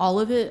mean, all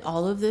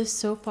of this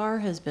so far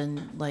has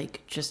been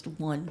like just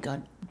one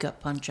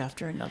gut punch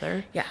after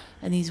another. Yeah.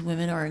 And these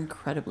women are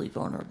incredibly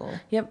vulnerable.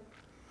 Yep.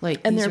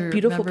 Like, and these they're are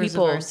beautiful members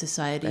people of our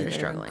society that are that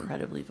struggling. Are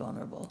incredibly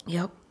vulnerable.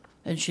 Yep.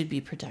 And should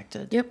be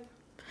protected. Yep.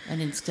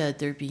 And instead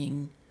they're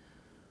being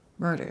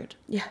murdered.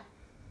 Yeah.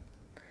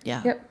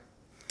 Yeah. Yep.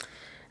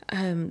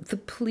 The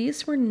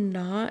police were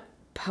not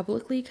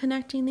publicly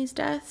connecting these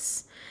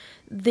deaths.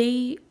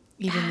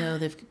 Even though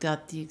they've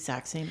got the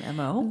exact same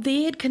MO?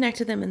 They had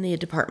connected them in the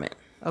department.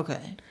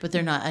 Okay. But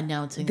they're not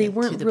announcing They it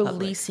weren't to the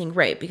releasing, public.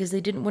 right, because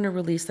they didn't want to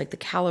release, like, the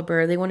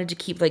caliber. They wanted to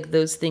keep, like,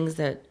 those things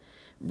that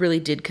really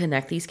did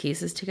connect these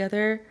cases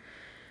together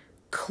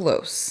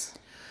close.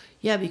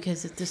 Yeah,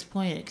 because at this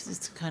point,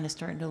 it's kind of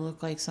starting to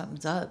look like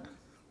something's up.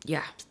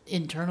 Yeah.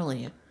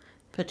 Internally,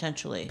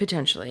 potentially.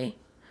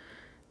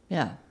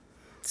 Yeah.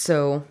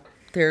 So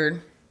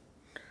they're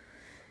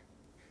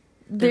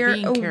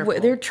being careful.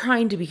 They're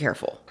trying to be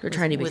careful. They're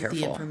trying to be with careful.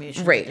 The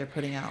information right. that they're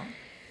putting out.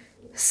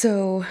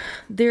 So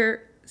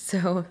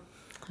how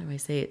do I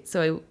say it?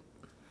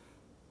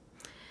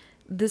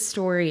 This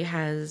story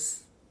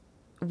has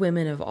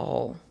women of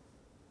all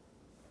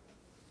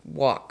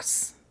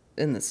walks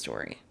in the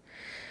story.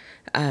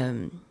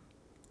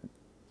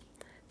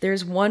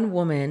 There's one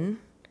woman,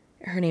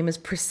 her name is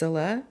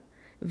Priscilla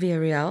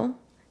Villarreal.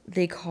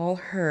 They call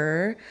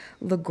her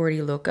La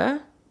Gordy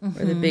Loca,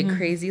 or the big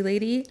crazy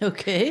lady.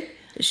 Okay.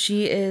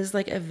 She is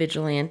like a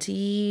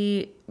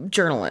vigilante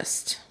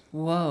journalist.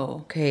 Whoa.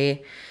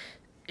 Okay.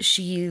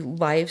 She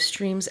live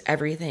streams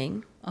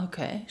everything.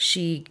 Okay.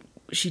 She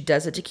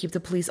does it to keep the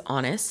police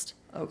honest.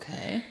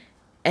 Okay.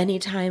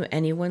 Anytime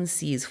anyone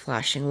sees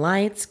flashing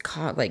lights,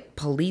 like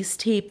police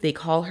tape, they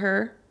call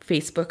her,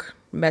 Facebook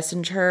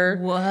message her.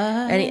 What?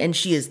 And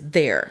she is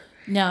there.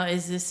 Now,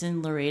 is this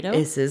in Laredo?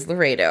 This is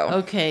Laredo.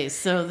 Okay,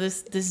 so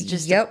this is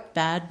just a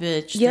bad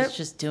bitch that's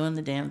just doing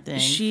the damn thing.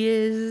 She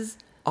is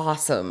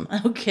awesome.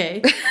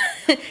 Okay.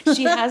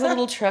 She has a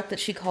little truck that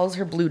she calls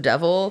her Blue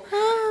Devil.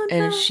 Oh, no.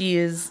 And she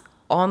is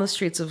on the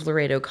streets of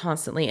Laredo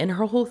constantly. And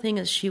her whole thing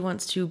is she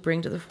wants to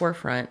bring to the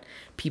forefront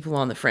people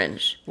on the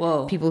fringe.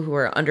 Whoa. People who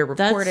are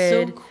underreported.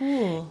 That's so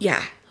cool.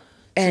 Yeah.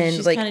 And so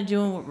she's like, kind of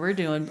doing what we're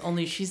doing,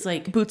 only she's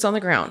like... Boots on the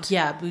ground.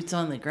 Yeah, boots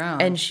on the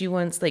ground. And she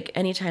wants, like,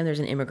 anytime there's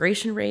an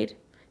immigration raid,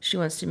 she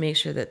wants to make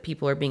sure that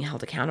people are being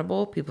held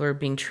accountable, people are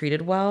being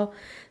treated well,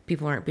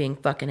 people aren't being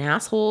fucking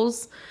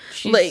assholes.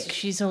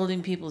 She's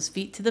holding people's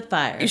feet to the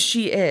fire.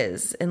 She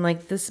is, in,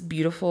 like, this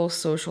beautiful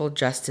social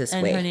justice way.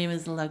 And her name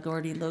is La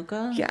Gordy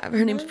Loca? Yeah,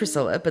 her name's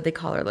Priscilla, but they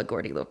call her La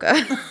Gordy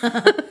Loca.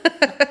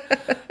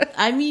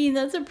 I mean,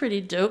 that's a pretty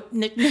dope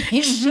nickname.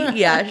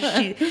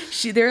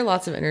 There are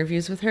lots of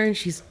interviews with her, and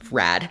she's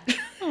rad.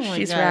 Oh my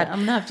God. Rad.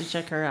 I'm gonna have to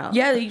check her out.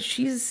 Yeah,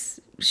 she's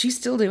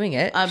still doing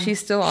it. She's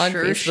still on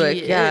Facebook.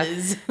 She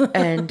is.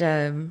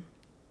 And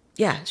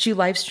she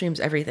live streams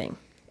everything,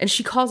 and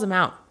she calls them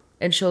out.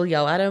 and she'll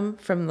yell at him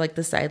from like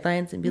the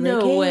sidelines and be like, No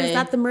 "Hey, way. is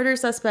that the murder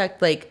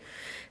suspect?" Like,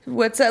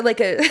 what's that? Like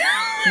a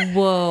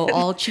whoa,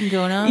 all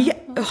chingona? Yeah,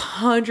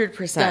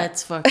 100%.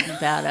 That's fucking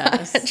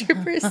badass.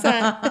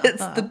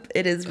 100%.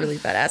 It is really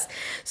badass.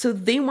 So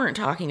they weren't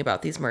talking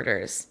about these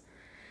murders,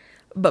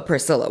 but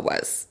Priscilla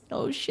was.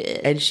 Oh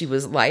shit. And she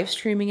was live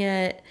streaming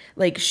it.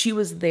 Like, she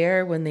was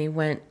there when they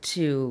went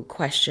to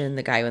question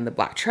the guy in the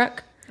black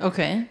truck.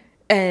 Okay.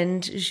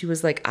 And she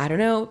was like, I don't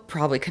know,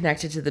 probably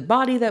connected to the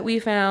body that we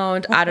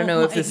found. I don't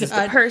know if this is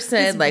the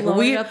person. Like,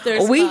 we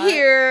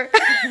here.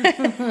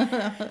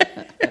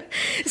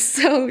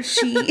 So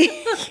she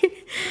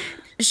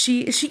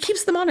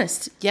keeps them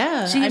honest.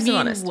 Yeah. She keeps them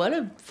honest. What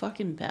a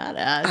fucking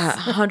badass.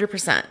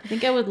 100%. I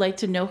think I would like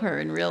to know her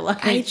in real life.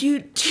 I do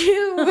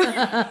too.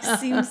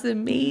 Seems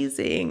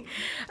amazing.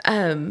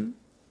 And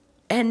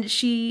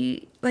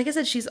she, like I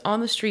said, she's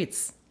on the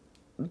streets.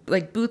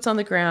 Like, boots on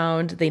the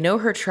ground. They know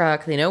her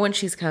truck. They know when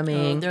she's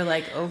coming. Oh, they're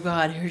like, oh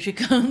God, here she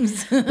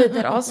comes. But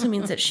that also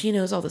means that she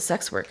knows all the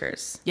sex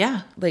workers.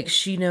 Yeah. Like,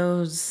 she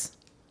knows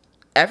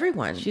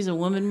everyone. She's a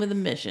woman with a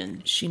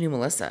mission. She knew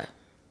Melissa.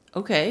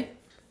 Okay.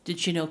 Did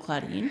she know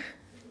Claudine?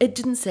 It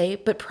didn't say,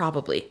 but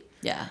probably.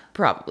 Yeah.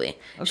 Probably.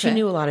 Okay. She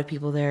knew a lot of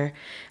people there.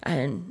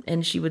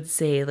 And she would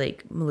say,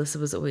 like, Melissa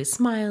was always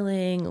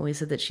smiling, always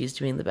said that she's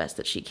doing the best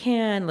that she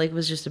can. Like,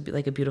 was just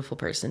like a beautiful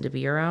person to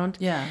be around.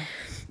 Yeah.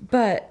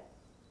 But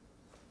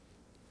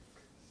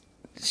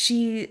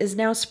she is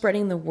now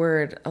spreading the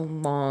word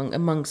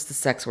amongst the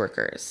sex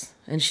workers.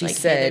 And she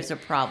said, hey, there's a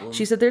problem.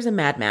 She said, there's a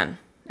madman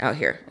out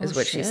here, is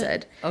what she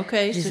said.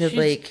 Okay. She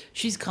said,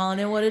 she's calling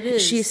it what it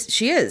is.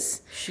 She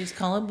is. She's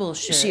calling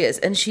bullshit. She is.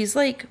 And she's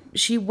like,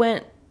 she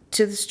went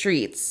to the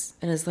streets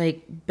and is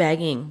like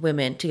begging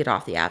women to get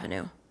off the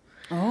avenue.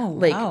 Oh,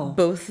 like, wow.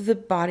 Both of the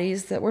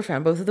bodies that were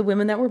found, both of the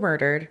women that were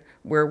murdered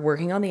were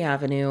working on the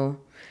avenue.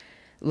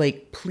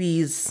 Like,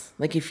 please,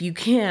 like, if you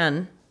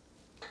can,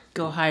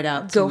 go hide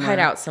out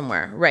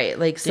somewhere. Right.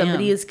 Like,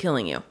 somebody is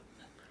killing you.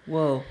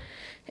 Whoa.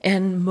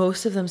 And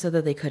most of them said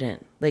that they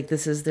couldn't. Like,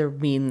 this is their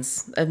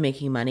means of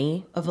making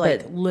money. Of,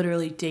 like,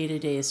 literally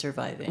day-to-day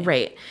surviving.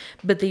 Right.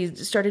 But they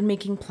started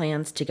making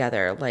plans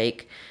together,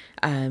 like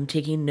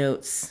taking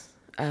notes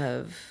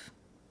of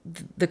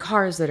the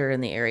cars that are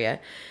in the area.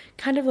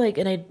 Kind of like,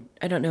 and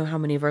I don't know how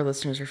many of our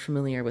listeners are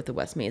familiar with the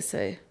West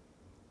Mesa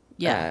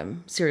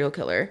serial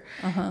killer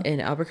in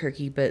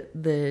Albuquerque, but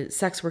the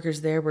sex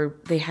workers there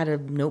they had a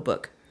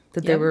notebook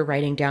that they were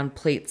writing down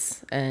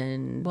plates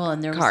and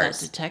and there cars.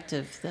 was that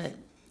detective that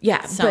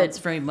sounds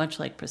very much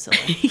like Priscilla.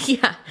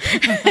 Yeah.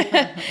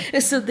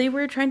 So they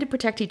were trying to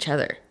protect each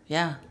other.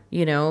 Yeah.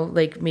 You know,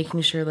 like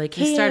making sure, like,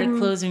 they started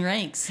closing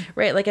ranks.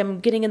 Right. Like, I'm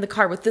getting in the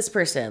car with this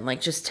person,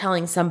 like just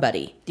telling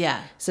somebody.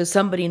 Yeah. So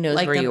somebody knows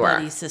where you are. Like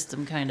the buddy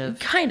system, kind of.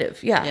 Kind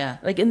of. Yeah. Yeah.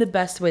 Like in the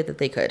best way that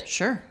they could.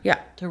 Sure. Yeah.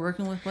 They're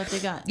working with what they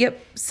got.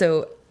 Yep.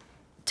 So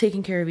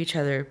taking care of each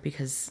other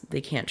because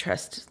they can't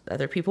trust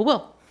other people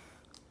will.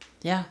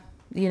 Yeah.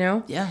 You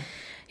know? Yeah.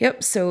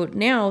 Yep. So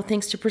now,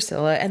 thanks to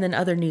Priscilla and then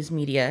other news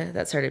media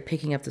that started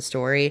picking up the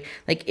story,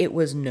 like, it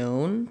was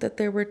known that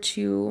there were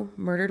 2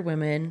 murdered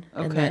women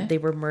and that they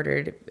were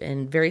murdered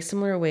in very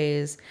similar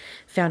ways,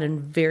 found in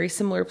very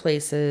similar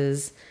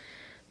places.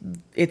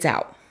 It's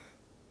out.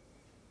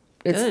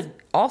 It's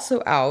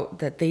also out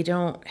that they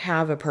don't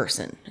have a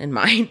person in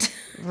mind.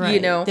 Right.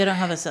 You know? They don't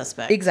have a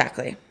suspect.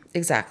 Exactly.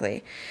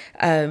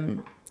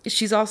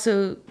 She's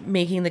also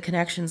making the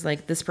connections,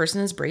 like, this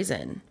person is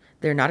brazen.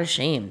 They're not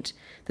ashamed.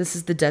 This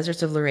is the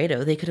deserts of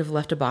Laredo. They could have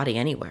left a body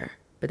anywhere,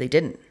 but they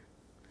didn't.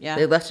 Yeah.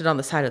 They left it on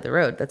the side of the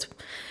road.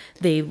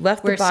 They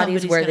left the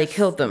bodies where they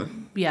killed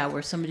them. Yeah,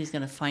 where somebody's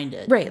going to find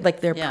it. Right,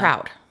 like they're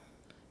proud.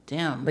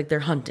 Damn. Like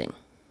they're hunting.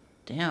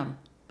 Damn.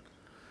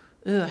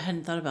 Ugh, I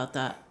hadn't thought about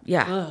that.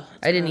 Yeah. Ugh,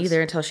 I didn't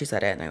either until she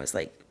said it, and I was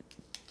like,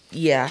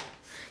 yeah.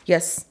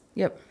 Yes.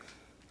 Yep.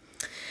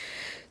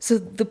 So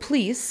the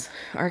police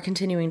are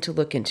continuing to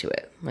look into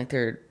it. Like,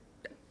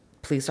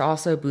 police are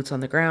also boots on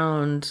the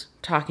ground,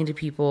 talking to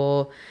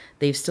people.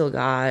 They've still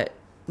got,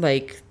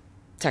 like,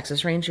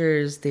 Texas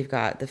Rangers. They've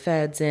got the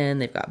feds in.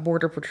 They've got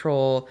Border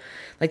Patrol.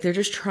 Like, they're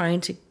just trying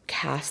to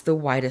cast the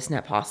widest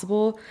net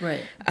possible.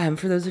 Right.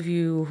 For those of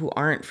you who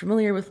aren't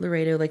familiar with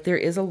Laredo, like, there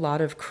is a lot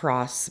of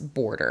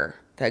cross-border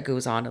that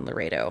goes on in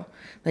Laredo.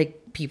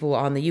 Like, people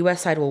on the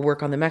U.S. side will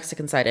work on the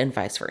Mexican side and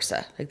vice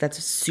versa. Like,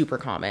 that's super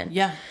common.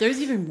 Yeah. There's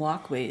even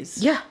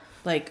walkways. Yeah.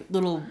 Like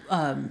little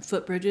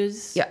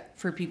footbridges. Yeah.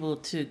 For people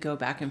to go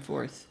back and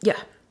forth. Yeah.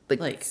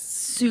 Like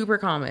super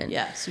common.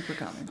 Yeah, super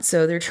common.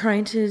 So they're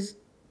trying to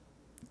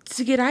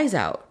get eyes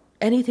out.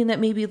 Anything that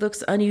maybe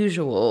looks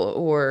unusual,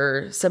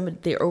 or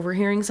they're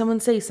overhearing someone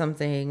say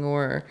something,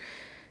 or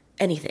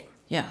anything.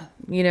 Yeah.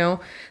 You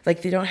know,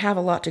 like, they don't have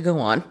a lot to go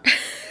on.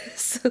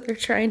 So they're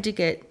trying to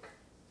get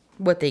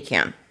what they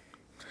can.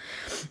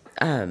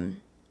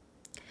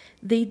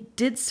 They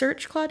did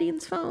search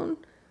Claudine's phone.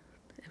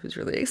 I was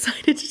really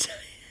excited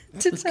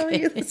to tell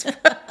you this.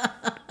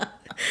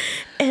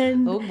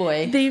 And oh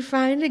boy, they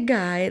find a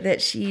guy that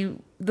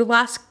the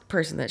last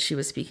person that she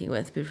was speaking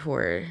with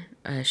before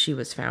she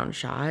was found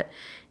shot,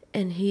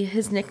 And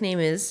his nickname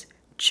is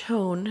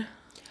Chone.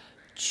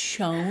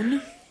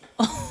 Chone?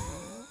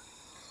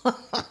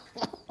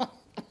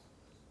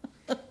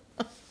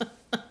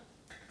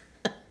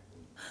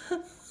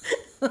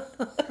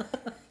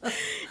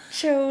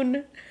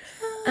 Chone.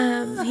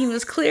 He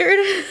was cleared.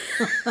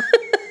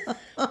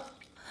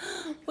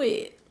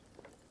 Wait,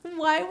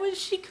 why was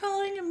she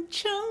calling him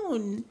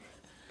Chone?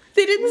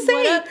 They didn't say.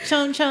 What up,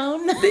 Chone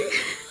Chone?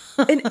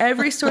 In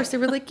every source, they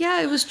were like,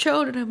 yeah, it was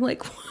Chone. And I'm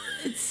like, what?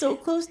 It's so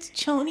close to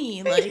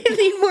Choney. Like, I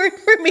need more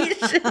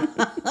information.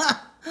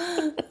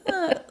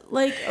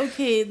 Like,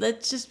 okay,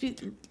 let's just be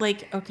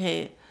like,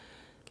 okay,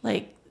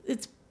 like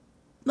it's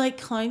like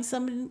calling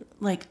someone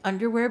like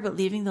underwear, but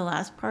leaving the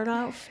last part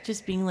off.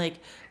 Just being like,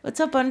 "What's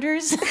up,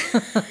 unders?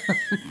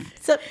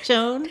 What's up,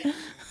 Joan?"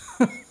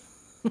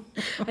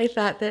 I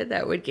thought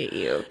that would get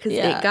you because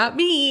it got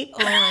me.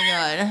 Oh my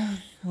god,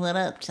 what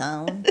up,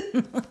 Joan?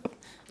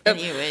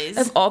 Anyways,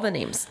 of all the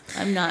names,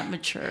 I'm not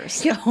mature,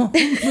 so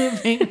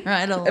moving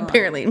right along.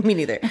 Apparently, me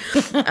neither.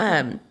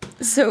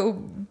 So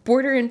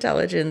Border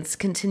Intelligence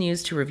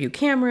continues to review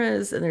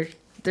cameras, and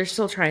they're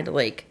still trying to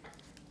like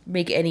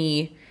make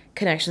any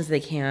connections they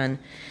can,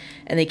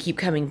 and they keep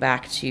coming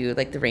back to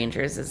like the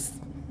Rangers is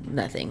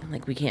nothing.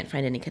 Like we can't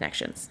find any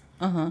connections.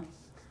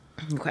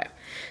 Okay,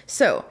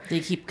 so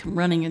they keep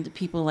running into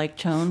people like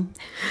Chone.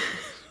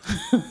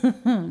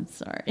 I'm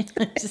sorry.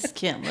 I just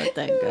can't let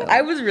that go.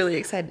 I was really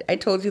excited. I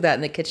told you that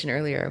in the kitchen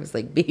earlier. I was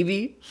like,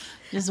 baby,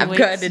 I've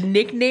got a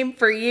nickname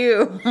for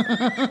you.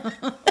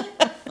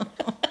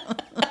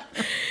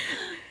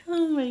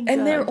 Oh my god.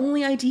 And their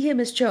only idea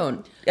is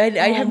Chone. I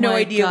have no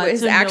idea what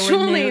his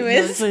actual name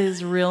is. What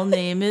his real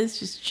name is.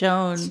 Just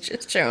Chone. It's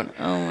just Chone.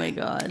 Oh my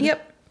god.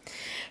 Yep.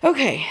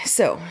 Okay,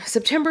 so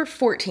September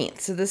 14th.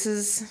 So this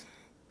is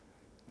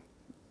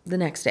the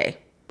next day.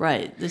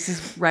 Right. This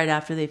is right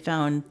after they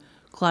found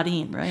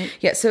Claudine, right?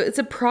 Yeah, so it's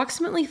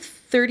approximately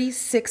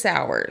 36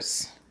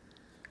 hours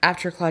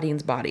after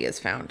Claudine's body is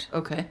found.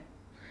 Okay.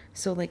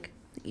 So, like,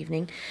 the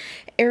evening.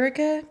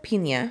 Erica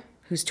Pena,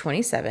 who's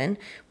 27,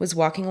 was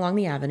walking along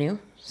the avenue.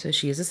 So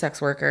she is a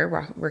sex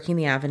worker working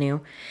the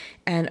avenue.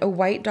 And a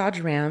white Dodge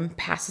Ram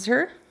passes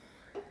her,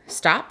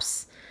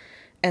 stops,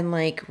 and,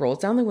 like, rolls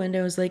down the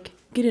window, is like,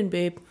 get in,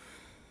 babe.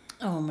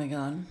 Oh, my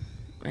God.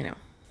 I know.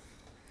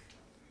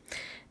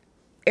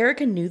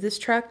 Erica knew this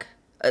truck.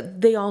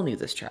 They all knew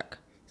this truck.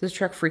 This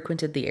truck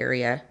frequented the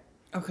area.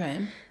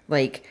 Okay.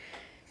 Like,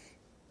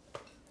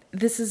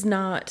 this is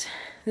not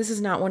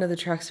one of the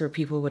trucks where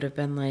people would have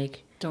been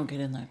like, don't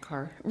get in that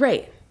car.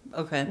 Right.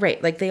 Okay.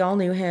 Right. Like, they all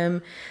knew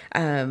him.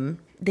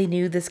 They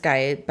knew this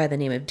guy by the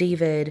name of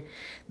David.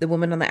 The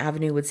woman on the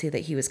avenue would say that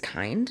he was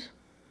kind.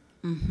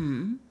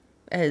 Mm-hmm.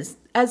 As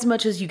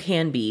much as you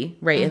can be,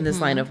 right, in this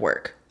line of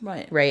work.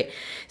 Right. Right.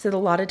 So a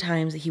lot of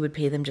times he would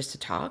pay them just to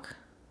talk.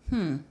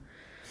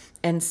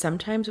 And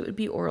sometimes it would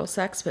be oral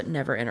sex, but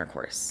never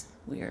intercourse.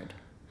 Weird.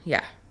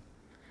 Yeah.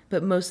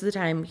 But most of the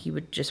time, he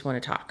would just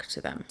want to talk to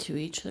them. To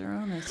each their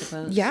own, I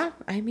suppose. Yeah,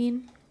 I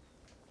mean.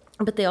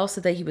 But they all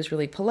said that he was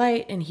really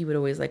polite, and he would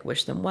always, like,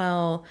 wish them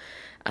well,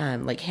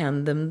 like,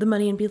 hand them the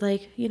money and be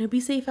like, you know, be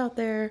safe out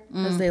there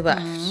as they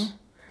left.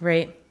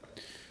 Right?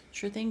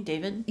 Sure thing,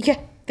 David. Yeah,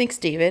 thanks,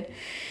 David.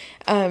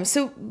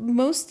 So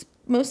most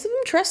of them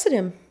trusted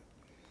him.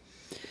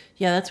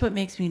 Yeah, that's what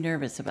makes me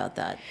nervous about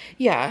that.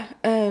 Yeah.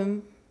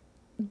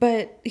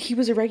 But he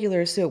was a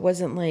regular, so it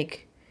wasn't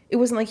like he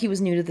was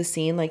new to the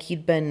scene. Like,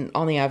 he'd been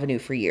on the avenue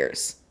for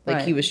years. Like,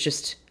 right. He was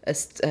just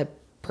a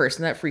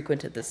person that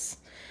frequented this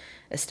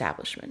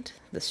establishment,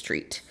 the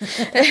street.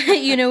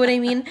 You know what I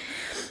mean?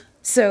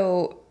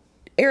 So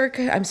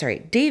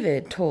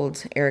David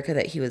told Erica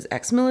that he was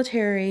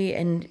ex-military,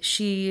 and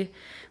she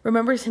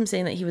remembers him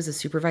saying that he was a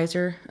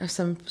supervisor of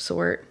some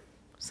sort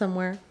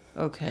somewhere.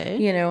 Okay.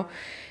 You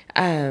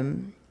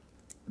know?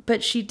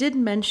 But she did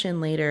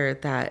mention later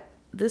that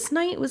this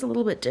night was a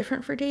little bit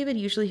different for David.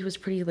 Usually he was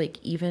pretty,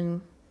 like,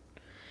 even,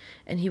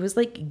 and he was,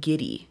 like,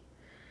 giddy.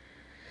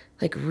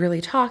 Like, really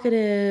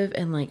talkative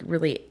and, like,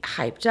 really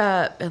hyped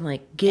up and,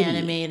 like, giddy.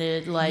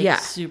 Animated, like,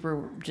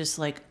 super, just,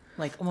 like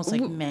almost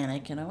like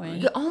manic in a way.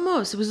 Yeah,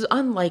 almost. It was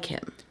unlike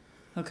him.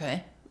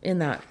 Okay. In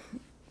that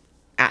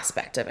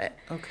aspect of it.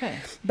 Okay.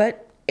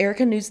 But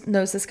Erica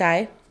knows this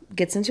guy,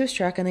 gets into his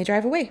truck, and they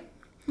drive away.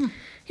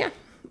 Yeah.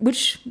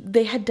 Which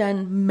they had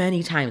done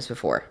many times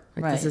before.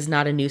 Like, right. This is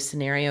not a new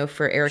scenario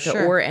for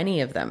Erica or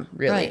any of them,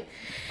 really. Right.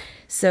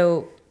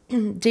 So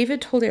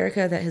David told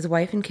Erica that his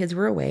wife and kids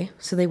were away,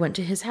 so they went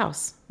to his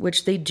house,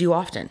 which they do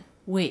often.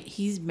 Wait,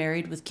 he's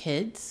married with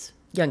kids?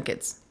 Young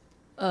kids.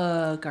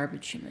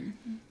 Garbage human.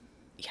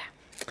 Yeah.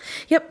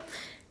 Yep.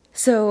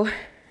 So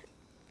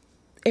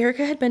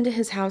Erica had been to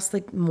his house,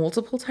 like,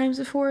 multiple times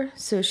before,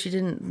 so she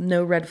didn't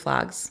know red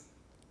flags.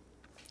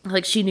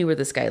 Like, she knew where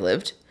this guy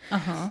lived.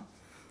 Uh-huh.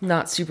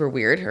 Not super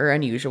weird or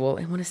unusual.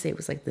 I want to say it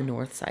was like the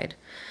north side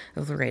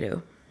of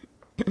Laredo.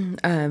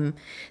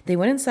 They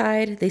went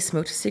inside, they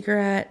smoked a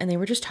cigarette, and they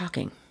were just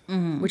talking.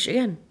 Which,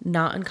 again,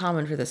 not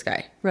uncommon for this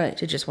guy. Right.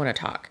 To just want to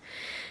talk.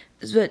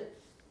 But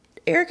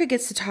Erica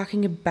gets to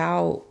talking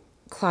about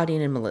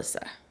Claudine and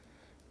Melissa.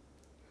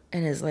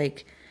 and is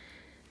like,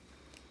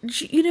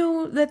 you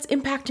know, that's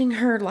impacting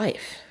her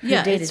life,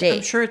 her day to day.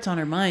 I'm sure it's on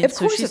her mind. Of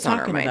course, it's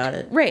talking about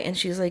it, right? And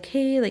she's like,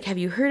 "Hey, like, have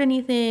you heard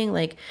anything?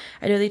 Like,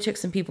 I know they took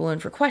some people in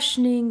for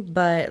questioning,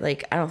 but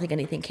like, I don't think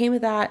anything came of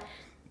that."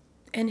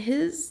 And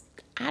his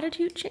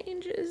attitude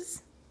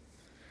changes,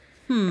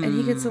 and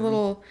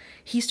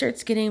he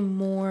starts getting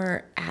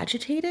more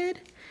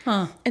agitated,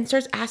 and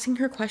starts asking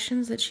her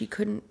questions that she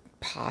couldn't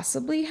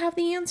possibly have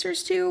the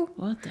answers to.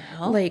 What the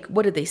hell? Like,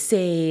 what did they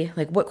say?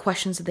 Like, what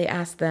questions did they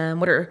ask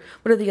them? What are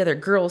the other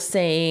girls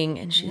saying?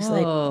 And she's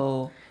like,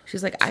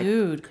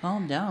 dude,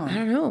 calm down. I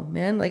don't know,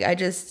 man. Like,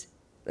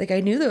 I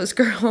knew those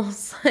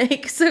girls.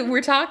 Like, so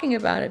we're talking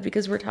about it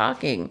because we're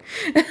talking,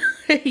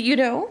 you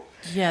know?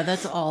 Yeah,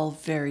 that's all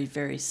very,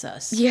 very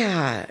sus.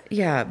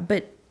 Yeah.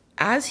 But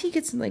as he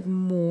gets like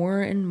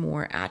more and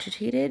more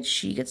agitated,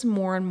 she gets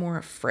more and more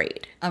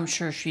afraid. I'm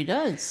sure she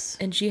does.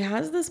 And she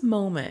has this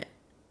moment.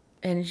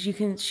 And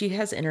she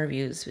has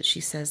interviews, but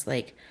she says,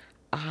 like,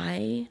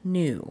 I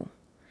knew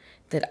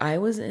that I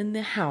was in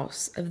the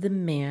house of the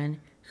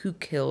man who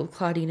killed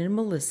Claudine and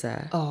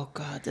Melissa. Oh,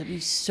 God, that'd be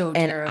so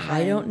terrifying. And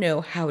I don't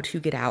know how to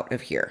get out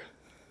of here.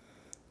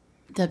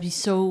 That'd be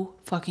so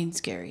fucking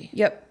scary.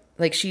 Yep.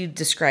 Like, she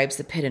describes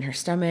the pit in her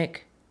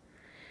stomach.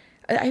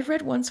 I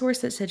read one source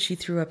that said she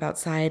threw up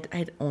outside.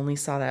 I only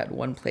saw that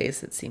one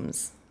place. It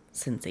seems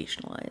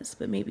sensationalized,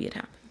 but maybe it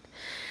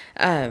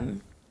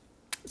happened.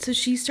 So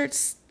she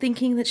starts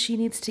thinking that she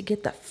needs to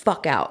get the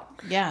fuck out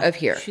of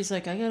here. She's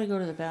like, I gotta go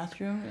to the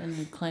bathroom,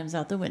 and climbs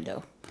out the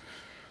window.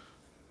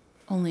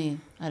 Only,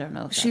 I don't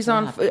know if she's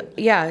on.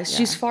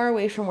 She's far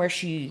away from where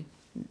she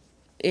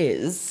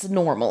is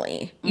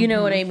normally. You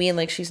know what I mean?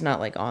 Like, she's not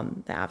like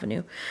on the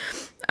avenue.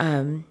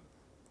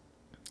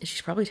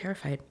 She's probably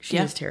terrified. She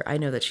is terrified. I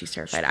know that she's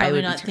terrified. She's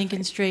probably not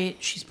thinking straight.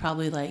 She's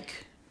probably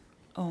like,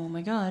 oh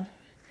my God.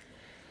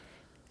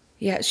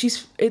 Yeah,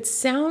 it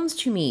sounds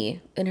to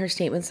me in her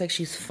statements like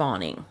she's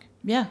fawning.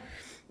 Yeah.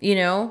 You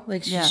know?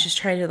 Like, she's just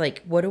trying to,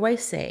 like, what do I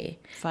say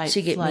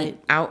to get me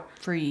out?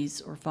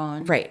 Freeze, or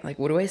fawn. Right. Like,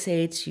 what do I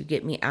say to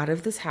get me out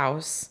of this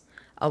house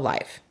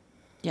alive?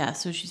 Yeah,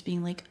 so she's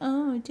being like,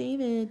 oh,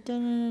 David. Da, da,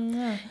 da,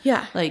 da.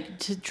 Yeah. Like,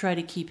 to try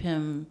to keep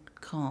him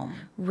calm.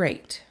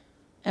 Right.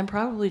 And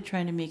probably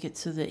trying to make it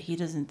so that he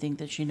doesn't think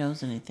that she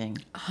knows anything.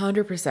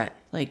 100%.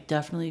 Like,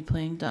 definitely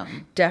playing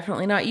dumb.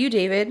 Definitely not you,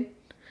 David.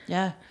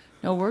 Yeah.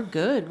 No, we're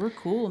good. We're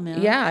cool,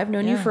 man. Yeah, I've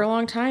known you for a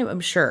long time,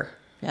 I'm sure.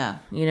 Yeah.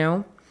 You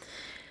know?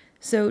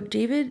 So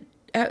David,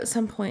 at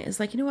some point,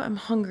 is like, you know what? I'm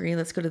hungry.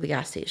 Let's go to the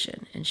gas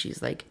station. And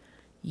she's like,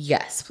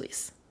 yes,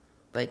 please.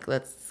 Like,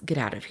 let's get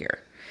out of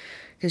here.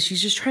 Because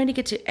she's just trying to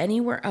get to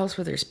anywhere else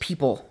where there's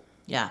people.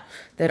 Yeah.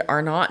 That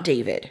are not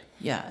David.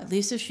 Yeah. At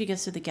least if she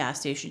gets to the gas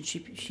station, she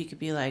could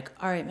be like,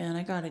 all right, man,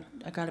 I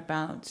gotta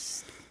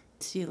bounce.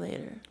 See you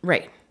later.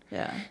 Right.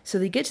 Yeah. So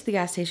they get to the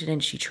gas station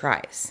and she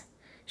tries.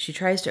 She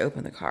tries to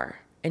open the car,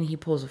 and he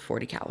pulls a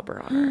 .40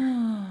 caliber on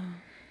her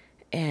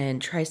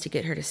and tries to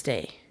get her to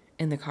stay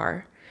in the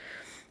car.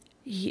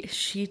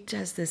 She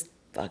does this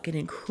fucking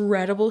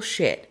incredible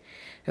shit.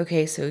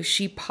 Okay, so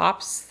she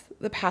pops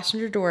the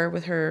passenger door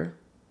with her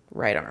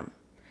right arm.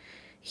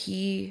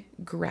 He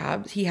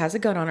has a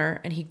gun on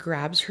her, and he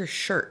grabs her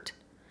shirt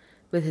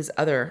with his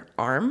other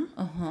arm.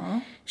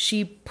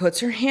 She puts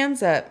her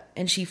hands up,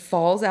 and she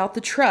falls out the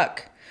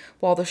truck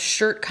while the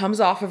shirt comes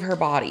off of her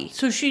body.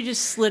 So she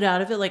just slid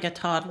out of it like a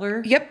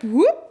toddler? Yep.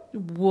 Whoop.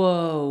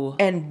 Whoa.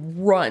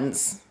 And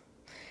runs.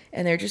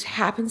 And there just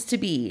happens to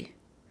be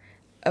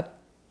a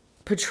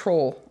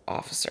patrol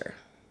officer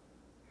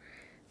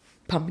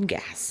pumping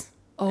gas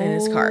in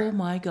his car. Oh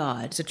my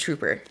God. It's a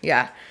trooper.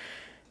 Yeah.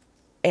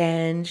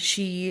 And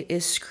she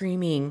is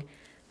screaming,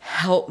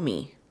 help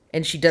me.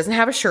 And she doesn't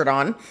have a shirt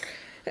on.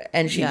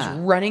 And she's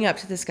running up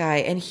to this guy,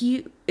 and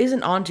he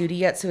isn't on duty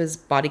yet, so his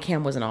body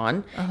cam wasn't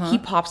on. He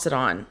pops it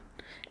on,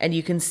 and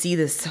you can see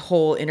this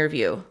whole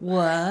interview.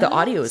 What? The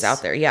audio is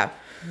out there, yeah.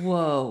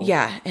 Whoa.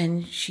 Yeah,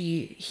 and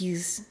she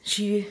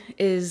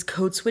is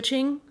code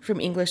switching from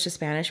English to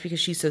Spanish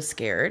because she's so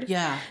scared.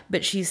 Yeah.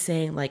 But she's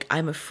saying, like,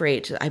 I'm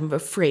afraid, sir.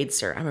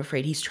 I'm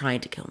afraid he's trying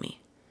to kill me.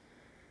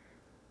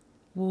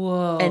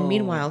 Whoa. And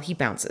meanwhile, he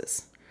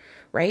bounces,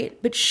 right?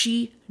 But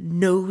she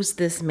knows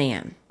this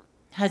man.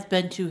 Has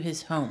been to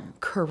his home.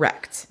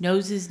 Correct.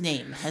 Knows his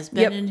name. Has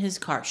been in his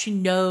car. She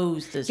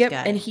knows this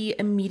guy. And he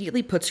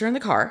immediately puts her in the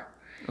car.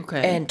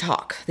 Okay. And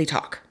they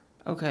talk.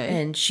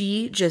 Okay. And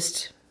she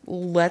just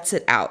lets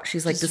it out.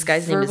 She's like, this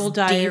guy's name is verbal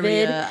diarrhea.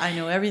 David. I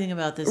know everything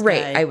about this guy.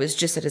 Right. I was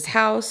just at his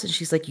house, and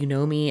she's like, you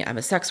know me. I'm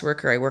a sex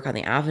worker. I work on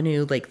the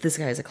avenue. Like, this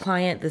guy's a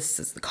client. This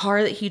is the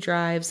car that he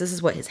drives. This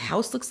is what his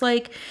house looks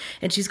like.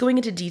 And she's going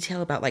into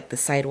detail about, like, the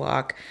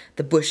sidewalk,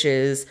 the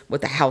bushes,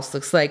 what the house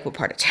looks like, what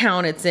part of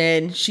town it's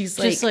in. She's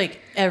like... Just,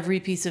 like, every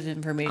piece of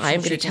information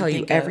I'm going to tell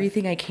you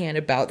everything I can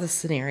about the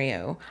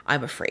scenario.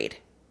 I'm afraid.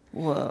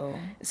 Whoa.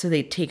 So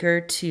they take her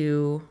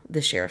to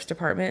the sheriff's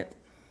department,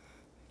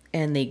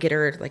 and they get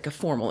her, like, a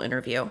formal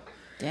interview.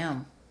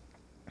 Damn.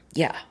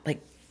 Yeah, like,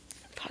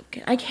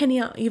 fucking, I can't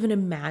even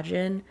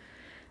imagine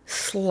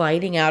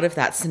sliding out of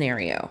that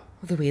scenario.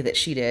 the way that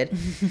she did.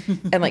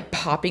 And like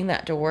popping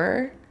that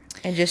door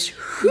and just...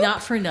 Whoop.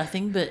 Not for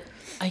nothing, but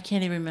I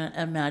can't even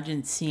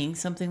imagine seeing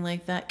something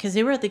like that. Because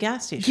they were at the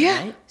gas station,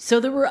 right? So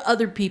there were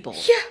other people.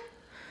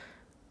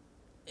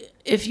 Yeah.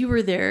 If you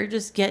were there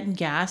just getting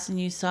gas and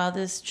you saw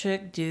this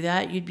chick do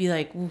that, you'd be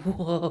like,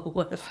 whoa,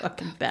 what a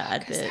fucking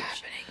bad bitch.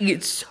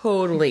 It's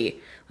totally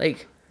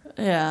like...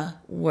 Yeah.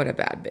 What a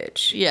bad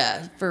bitch.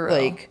 Yeah, for real.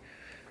 Like,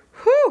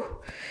 whew.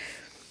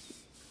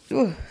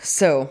 Ooh.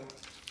 So,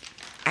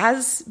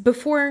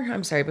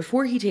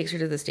 before he takes her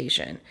to the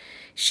station,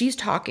 she's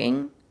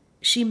talking.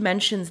 She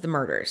mentions the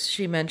murders.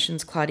 She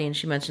mentions Claudine.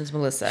 She mentions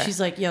Melissa. She's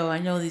like, yo, I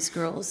know these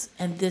girls.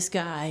 And this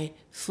guy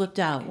flipped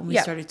out when we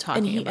started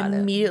talking about it. And he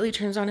immediately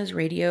turns on his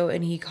radio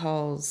and he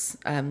calls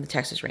the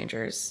Texas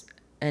Rangers.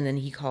 And then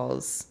he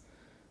calls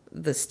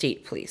the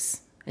state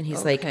police. And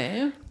he's like,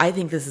 I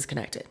think this is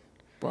connected.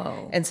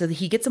 Whoa. And so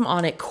he gets them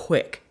on it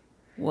quick.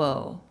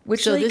 Whoa.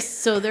 Which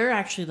so they're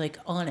actually like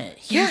on it.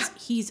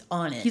 He's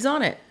on it. He's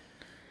on it.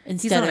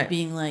 Instead of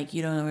being like,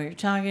 you don't know what you're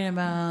talking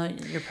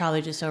about, you're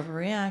probably just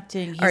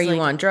overreacting. Are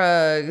you on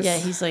drugs? Yeah,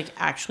 he's like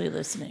actually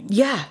listening.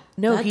 Yeah,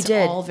 no, he did.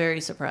 That's all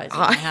very surprising,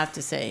 I have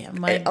to say.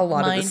 A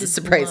lot of this is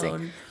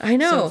surprising. I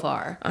know. So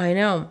far. I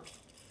know.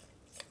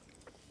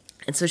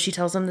 And so she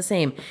tells him the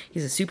same.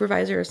 He's a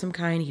supervisor of some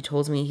kind. He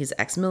told me he's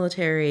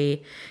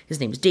ex-military. His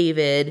name's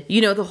David.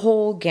 You know, the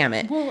whole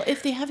gamut. Well,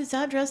 if they have his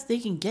address, they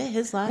can get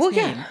his last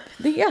name.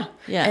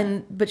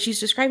 Yeah. But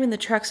she's describing the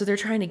truck, so they're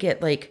trying to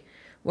get, like,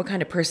 what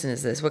kind of person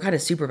is this? What kind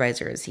of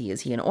supervisor is he?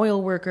 Is he an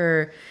oil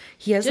worker?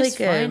 He has just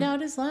find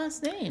out his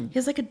last name. He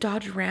has like a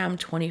Dodge Ram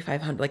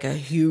 2500, like a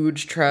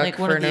huge truck like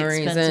one for of the no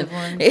expensive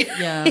reason.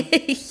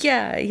 Ones.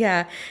 Yeah.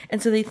 yeah.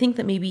 And so they think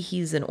that maybe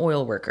he's an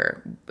oil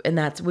worker, and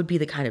that would be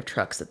the kind of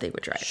trucks that they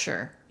would drive.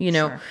 Sure. You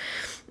know?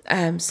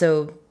 Sure.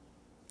 So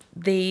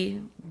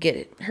they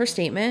get her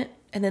statement,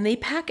 and then they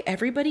pack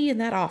everybody in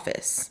that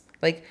office.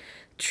 Like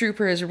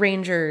troopers,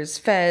 rangers,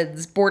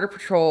 feds, border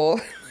patrol.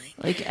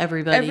 Like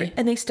everybody.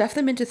 And they stuff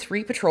them into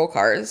 3 patrol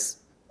cars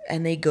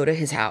and they go to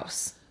his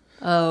house.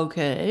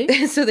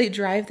 Okay. So they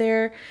drive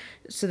there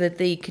so that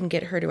they can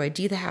get her to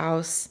ID the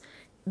house.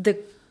 The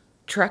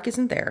truck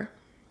isn't there.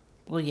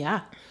 Well,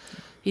 yeah.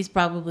 He's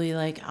probably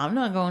like, I'm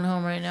not going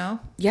home right now.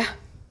 Yeah.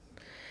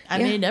 I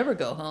may never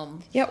go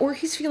home. Yeah, or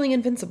he's feeling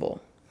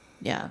invincible.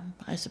 Yeah,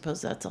 I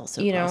suppose that's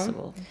also Know?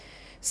 possible.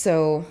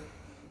 So,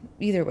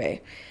 either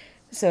way.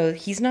 So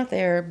he's not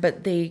there,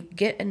 but they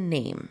get a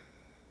name.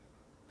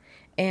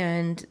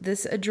 And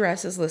this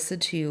address is listed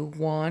to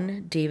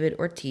Juan David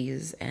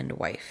Ortiz and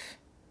wife.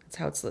 That's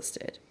how it's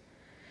listed.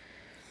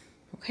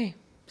 Okay,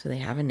 so they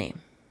have a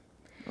name.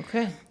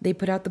 Okay. They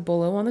put out the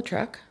bolo on the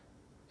truck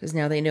because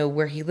now they know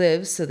where he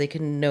lives, so they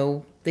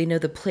know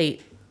the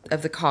plate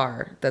of the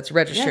car that's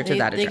registered to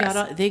that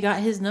address. They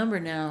got his number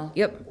now.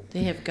 Yep.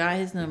 They have got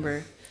his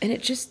number. And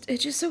it just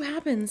so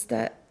happens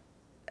that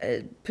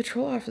a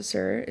patrol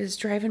officer is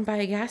driving by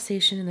a gas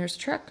station and there's a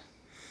truck.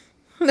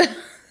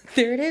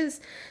 There it is.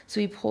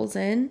 So he pulls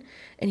in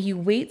and he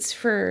waits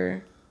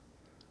for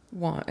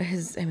Juan.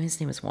 His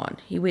name is Juan.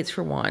 He waits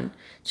for Juan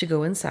to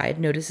go inside,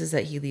 notices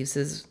that he leaves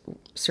his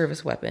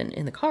service weapon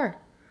in the car.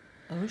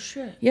 Oh,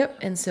 shit. Yep.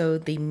 And so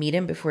they meet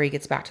him before he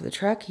gets back to the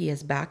truck. He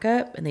has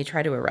backup and they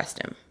try to arrest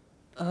him.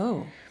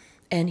 Oh.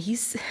 And he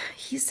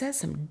says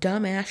some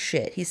dumbass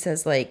shit. He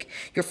says, like,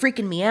 you're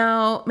freaking me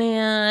out,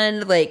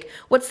 man. Like,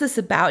 what's this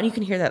about? And you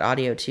can hear that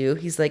audio, too.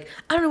 He's like,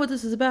 I don't know what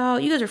this is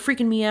about. You guys are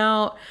freaking me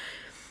out.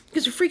 You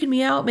guys are freaking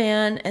me out,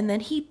 man. And then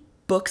he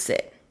books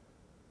it.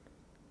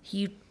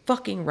 He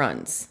fucking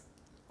runs.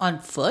 On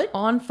foot?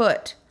 On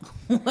foot.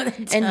 What a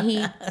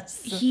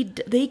dumbass.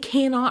 And they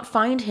cannot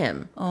find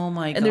him. Oh,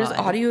 my God. And there's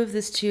audio of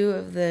this, too,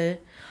 of the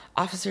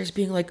officers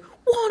being like,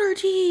 Juan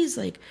Ortiz,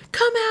 like,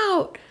 come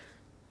out.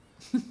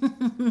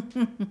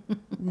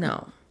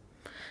 No.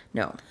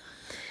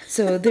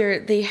 So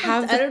they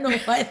have. I don't know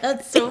why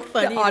that's so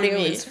funny. The audio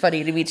is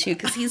funny to me too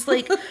because he's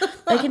like,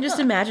 I can just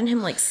imagine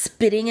him like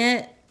spitting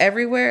it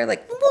everywhere,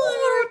 like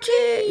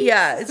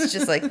yeah, it's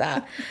just like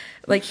that.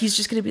 Like he's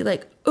just gonna be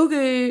like,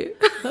 okay,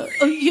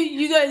 oh,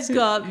 you guys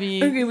got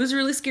me. Okay, it was a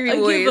really scary I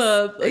voice.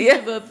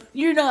 Give up.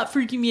 You're not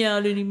freaking me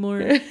out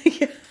anymore.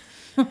 Yeah.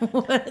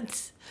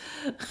 What?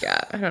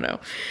 Yeah, I don't know.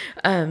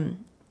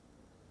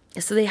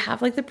 So they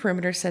have like the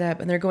perimeter set up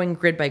and they're going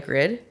grid by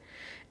grid.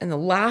 And the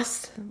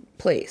last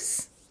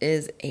place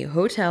is a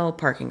hotel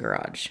parking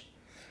garage.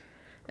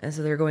 And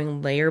so they're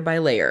going layer by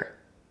layer,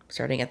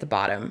 starting at the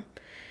bottom.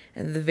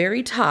 And at the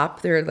very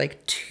top, there are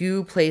like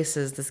 2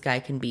 places this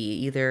guy can be.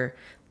 Either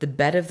the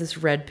bed of this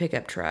red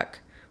pickup truck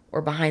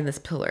or behind this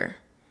pillar.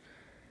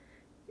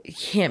 It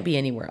can't be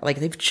anywhere. Like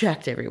they've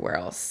checked everywhere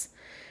else.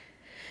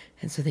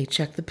 And so they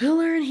check the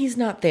pillar and he's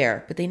not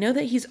there. But they know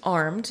that he's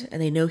armed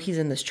and they know he's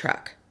in this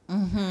truck.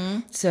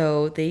 Mm-hmm.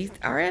 So they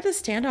are at a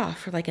standoff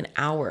for like an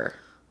hour.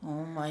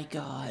 Oh my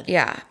God.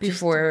 Yeah.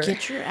 Before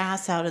just get your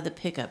ass out of the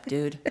pickup,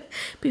 dude.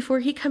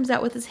 Before he comes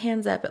out with his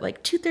hands up at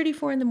like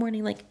 2:34 in the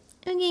morning, like,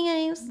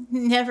 okay guys.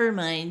 Never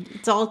mind.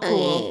 It's all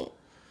cool.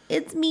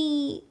 It's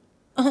me.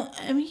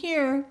 I'm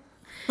here.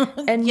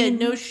 And yeah,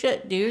 no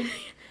shit, dude.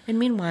 And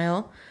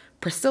meanwhile,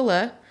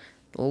 Priscilla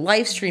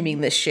live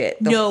streaming this shit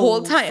the No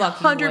whole time,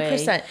 fucking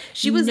 100%. way.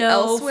 She was No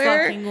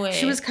elsewhere. fucking way.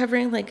 She was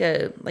covering like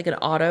an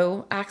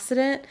auto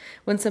accident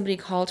when somebody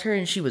called her,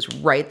 and she was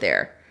right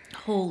there.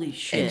 Holy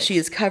shit! And she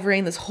is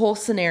covering this whole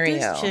scenario.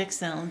 This chick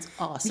sounds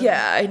awesome.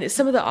 Yeah, and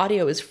some of the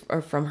audio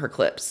are from her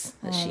clips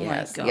that she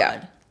has. God.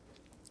 Yeah,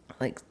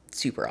 like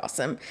super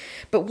awesome.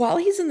 But while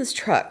he's in this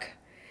truck,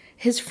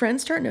 his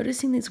friends start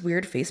noticing these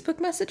weird Facebook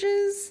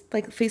messages,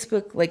 like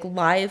Facebook like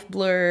live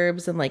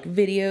blurbs and like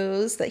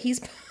videos that he's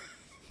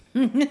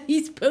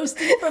he's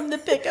posting from the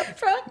pickup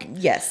truck.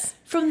 Yes,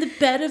 from the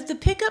bed of the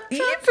pickup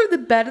truck. Yeah, from the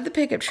bed of the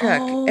pickup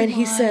truck. Oh, and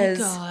he my says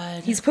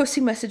God. He's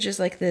posting messages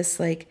like this,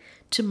 like,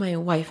 to my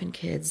wife and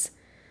kids,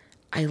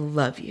 I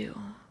love you.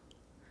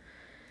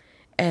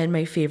 And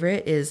my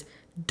favorite is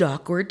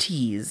Doc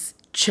Ortiz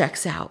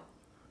checks out.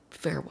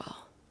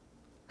 Farewell.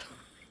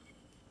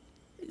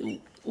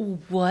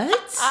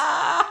 What?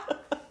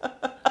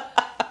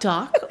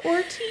 Doc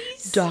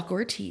Ortiz? Doc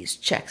Ortiz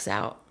checks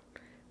out.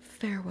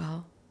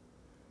 Farewell.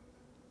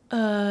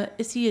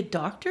 Is he a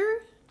doctor?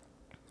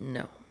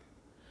 No.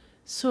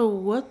 So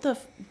what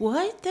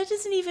what? That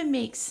doesn't even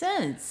make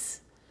sense.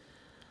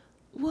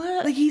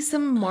 What? Like he's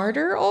some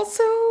martyr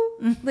also?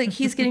 Like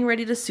he's getting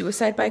ready to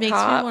suicide by makes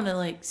cop? Me want to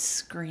like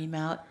scream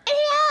out.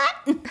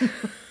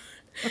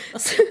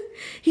 So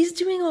he's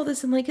doing all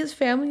this, and like his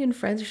family and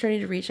friends are starting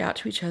to reach out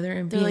to each other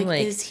and being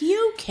like, is he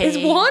okay? Is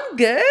Juan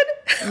good?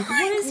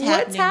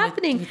 What's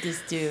happening with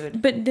this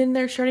dude? But then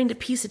they're starting to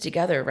piece it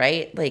together,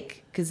 right?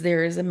 Like, because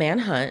there is a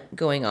manhunt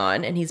going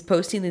on, and he's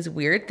posting these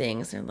weird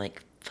things, and I'm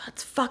like,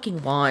 that's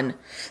fucking Juan.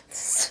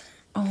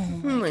 Oh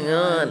my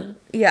God.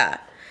 Yeah.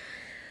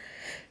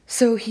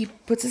 So he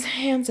puts his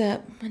hands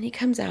up and he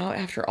comes out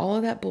after all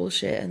of that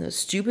bullshit and those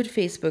stupid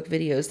Facebook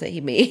videos that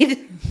he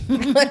made.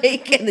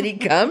 Like, and then he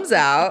comes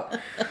out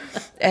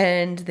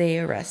and they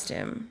arrest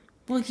him.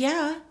 Well,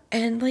 yeah.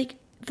 And like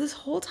this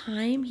whole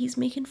time he's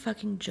making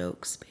fucking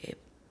jokes, babe.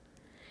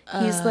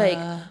 He's like,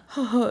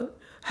 haha,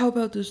 how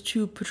about those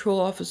 2 patrol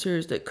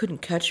officers that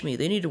couldn't catch me?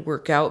 They need to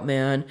work out,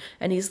 man.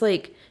 And he's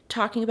like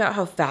talking about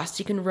how fast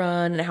he can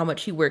run and how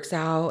much he works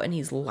out, and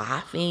he's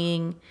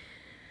laughing.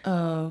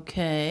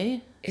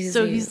 Okay.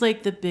 So he's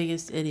like the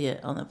biggest idiot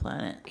on the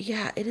planet.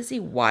 Yeah, it is a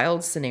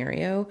wild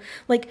scenario.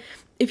 Like,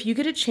 if you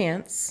get a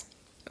chance,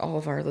 all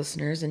of our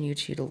listeners and you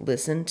two, to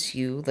listen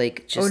to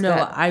like just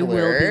that I will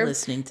be blurb,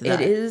 listening to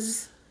that. It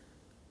is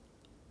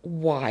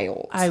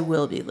wild. I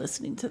will be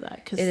listening to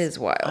that because it is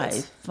wild.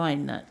 I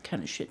find that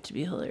kind of shit to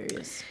be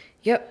hilarious.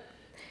 Yep.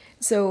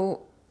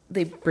 So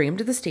they bring him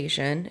to the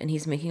station, and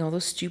he's making all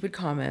those stupid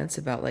comments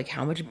about like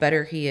how much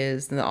better he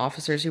is than the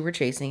officers who were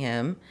chasing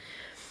him.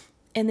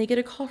 And they get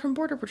a call from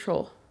Border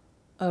Patrol.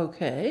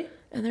 Okay.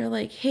 And they're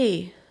like,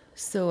 hey,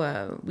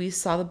 so we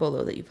saw the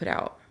bolo that you put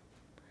out.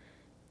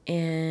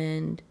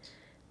 And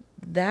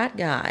that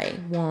guy,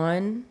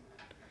 Juan,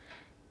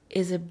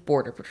 is a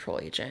Border Patrol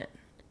agent.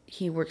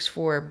 He works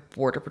for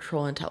Border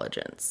Patrol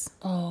Intelligence.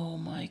 Oh,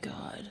 my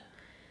God.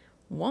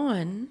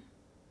 Juan,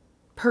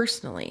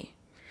 personally,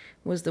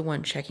 was the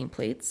one checking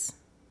plates,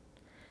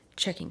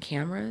 checking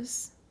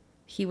cameras.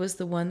 He was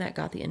the one that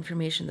got the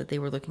information that they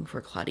were looking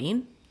for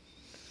Claudine.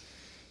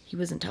 He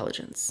was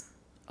intelligence.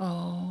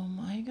 Oh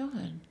my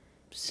God.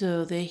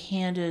 So they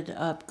handed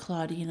up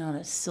Claudine on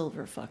a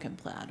silver fucking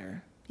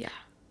platter. Yeah.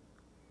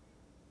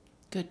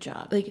 Good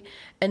job. Like,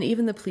 and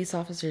even the police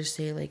officers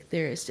say like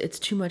it's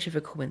too much of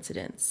a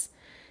coincidence.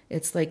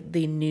 It's like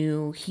he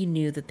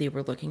knew that they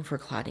were looking for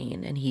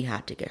Claudine and he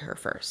had to get her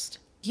first.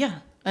 Yeah.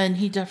 And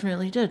he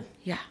definitely did.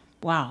 Yeah.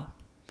 Wow.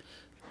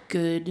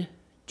 Good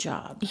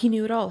job. He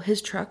knew it all.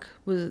 His truck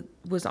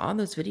was on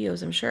those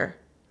videos, I'm sure.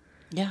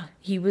 Yeah.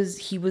 He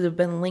would have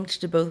been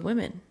linked to both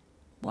women.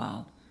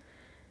 Wow.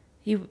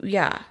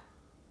 Yeah.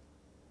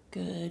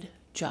 Good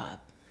job.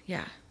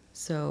 Yeah.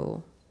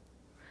 So,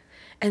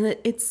 and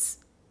it's,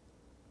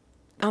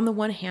 on the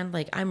one hand,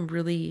 like, I'm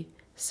really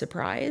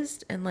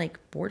surprised and like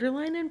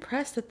borderline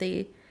impressed that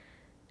they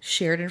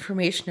shared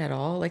information at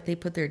all. Like they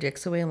put their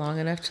dicks away long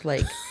enough to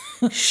like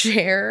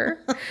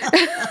share.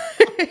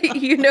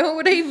 You know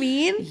what I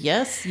mean?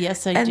 Yes,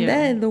 I do. And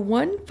then the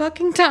one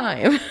fucking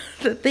time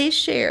that they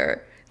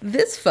share,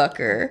 this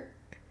fucker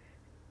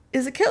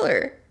is a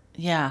killer.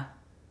 Yeah.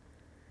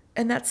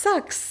 And that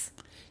sucks.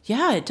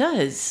 Yeah, it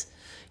does.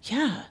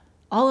 Yeah.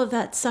 All of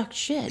that sucks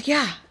shit.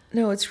 Yeah.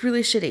 No, it's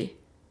really shitty.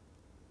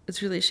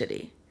 It's really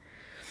shitty.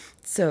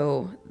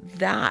 So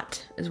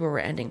that is where we're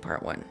ending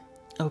part 1.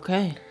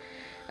 Okay.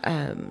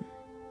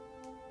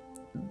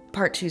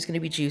 Part 2 is going to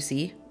be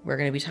juicy. We're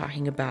going to be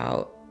talking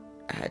about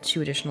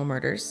 2 additional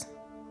murders.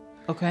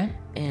 Okay.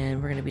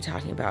 And we're going to be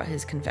talking about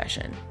his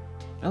confession.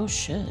 Oh,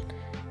 shit.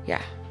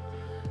 Yeah.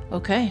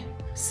 Okay.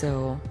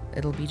 So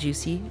it'll be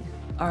juicy.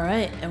 All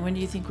right. And when do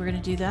you think we're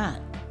going to do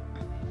that?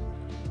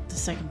 The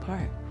second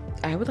part.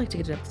 I would like to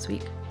get it up this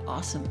week.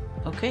 Awesome.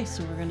 Okay.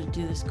 So we're going to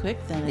do this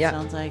quick then. It Yep.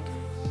 sounds like.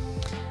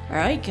 All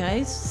right,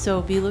 guys.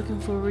 So be looking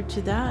forward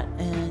to that.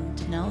 And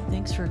Danelle,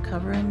 thanks for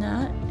covering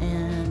that.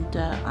 And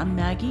I'm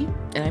Maggie.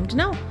 And I'm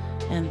Danelle.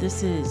 And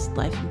this is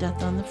Life and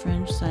Death on the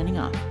Fringe signing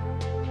off.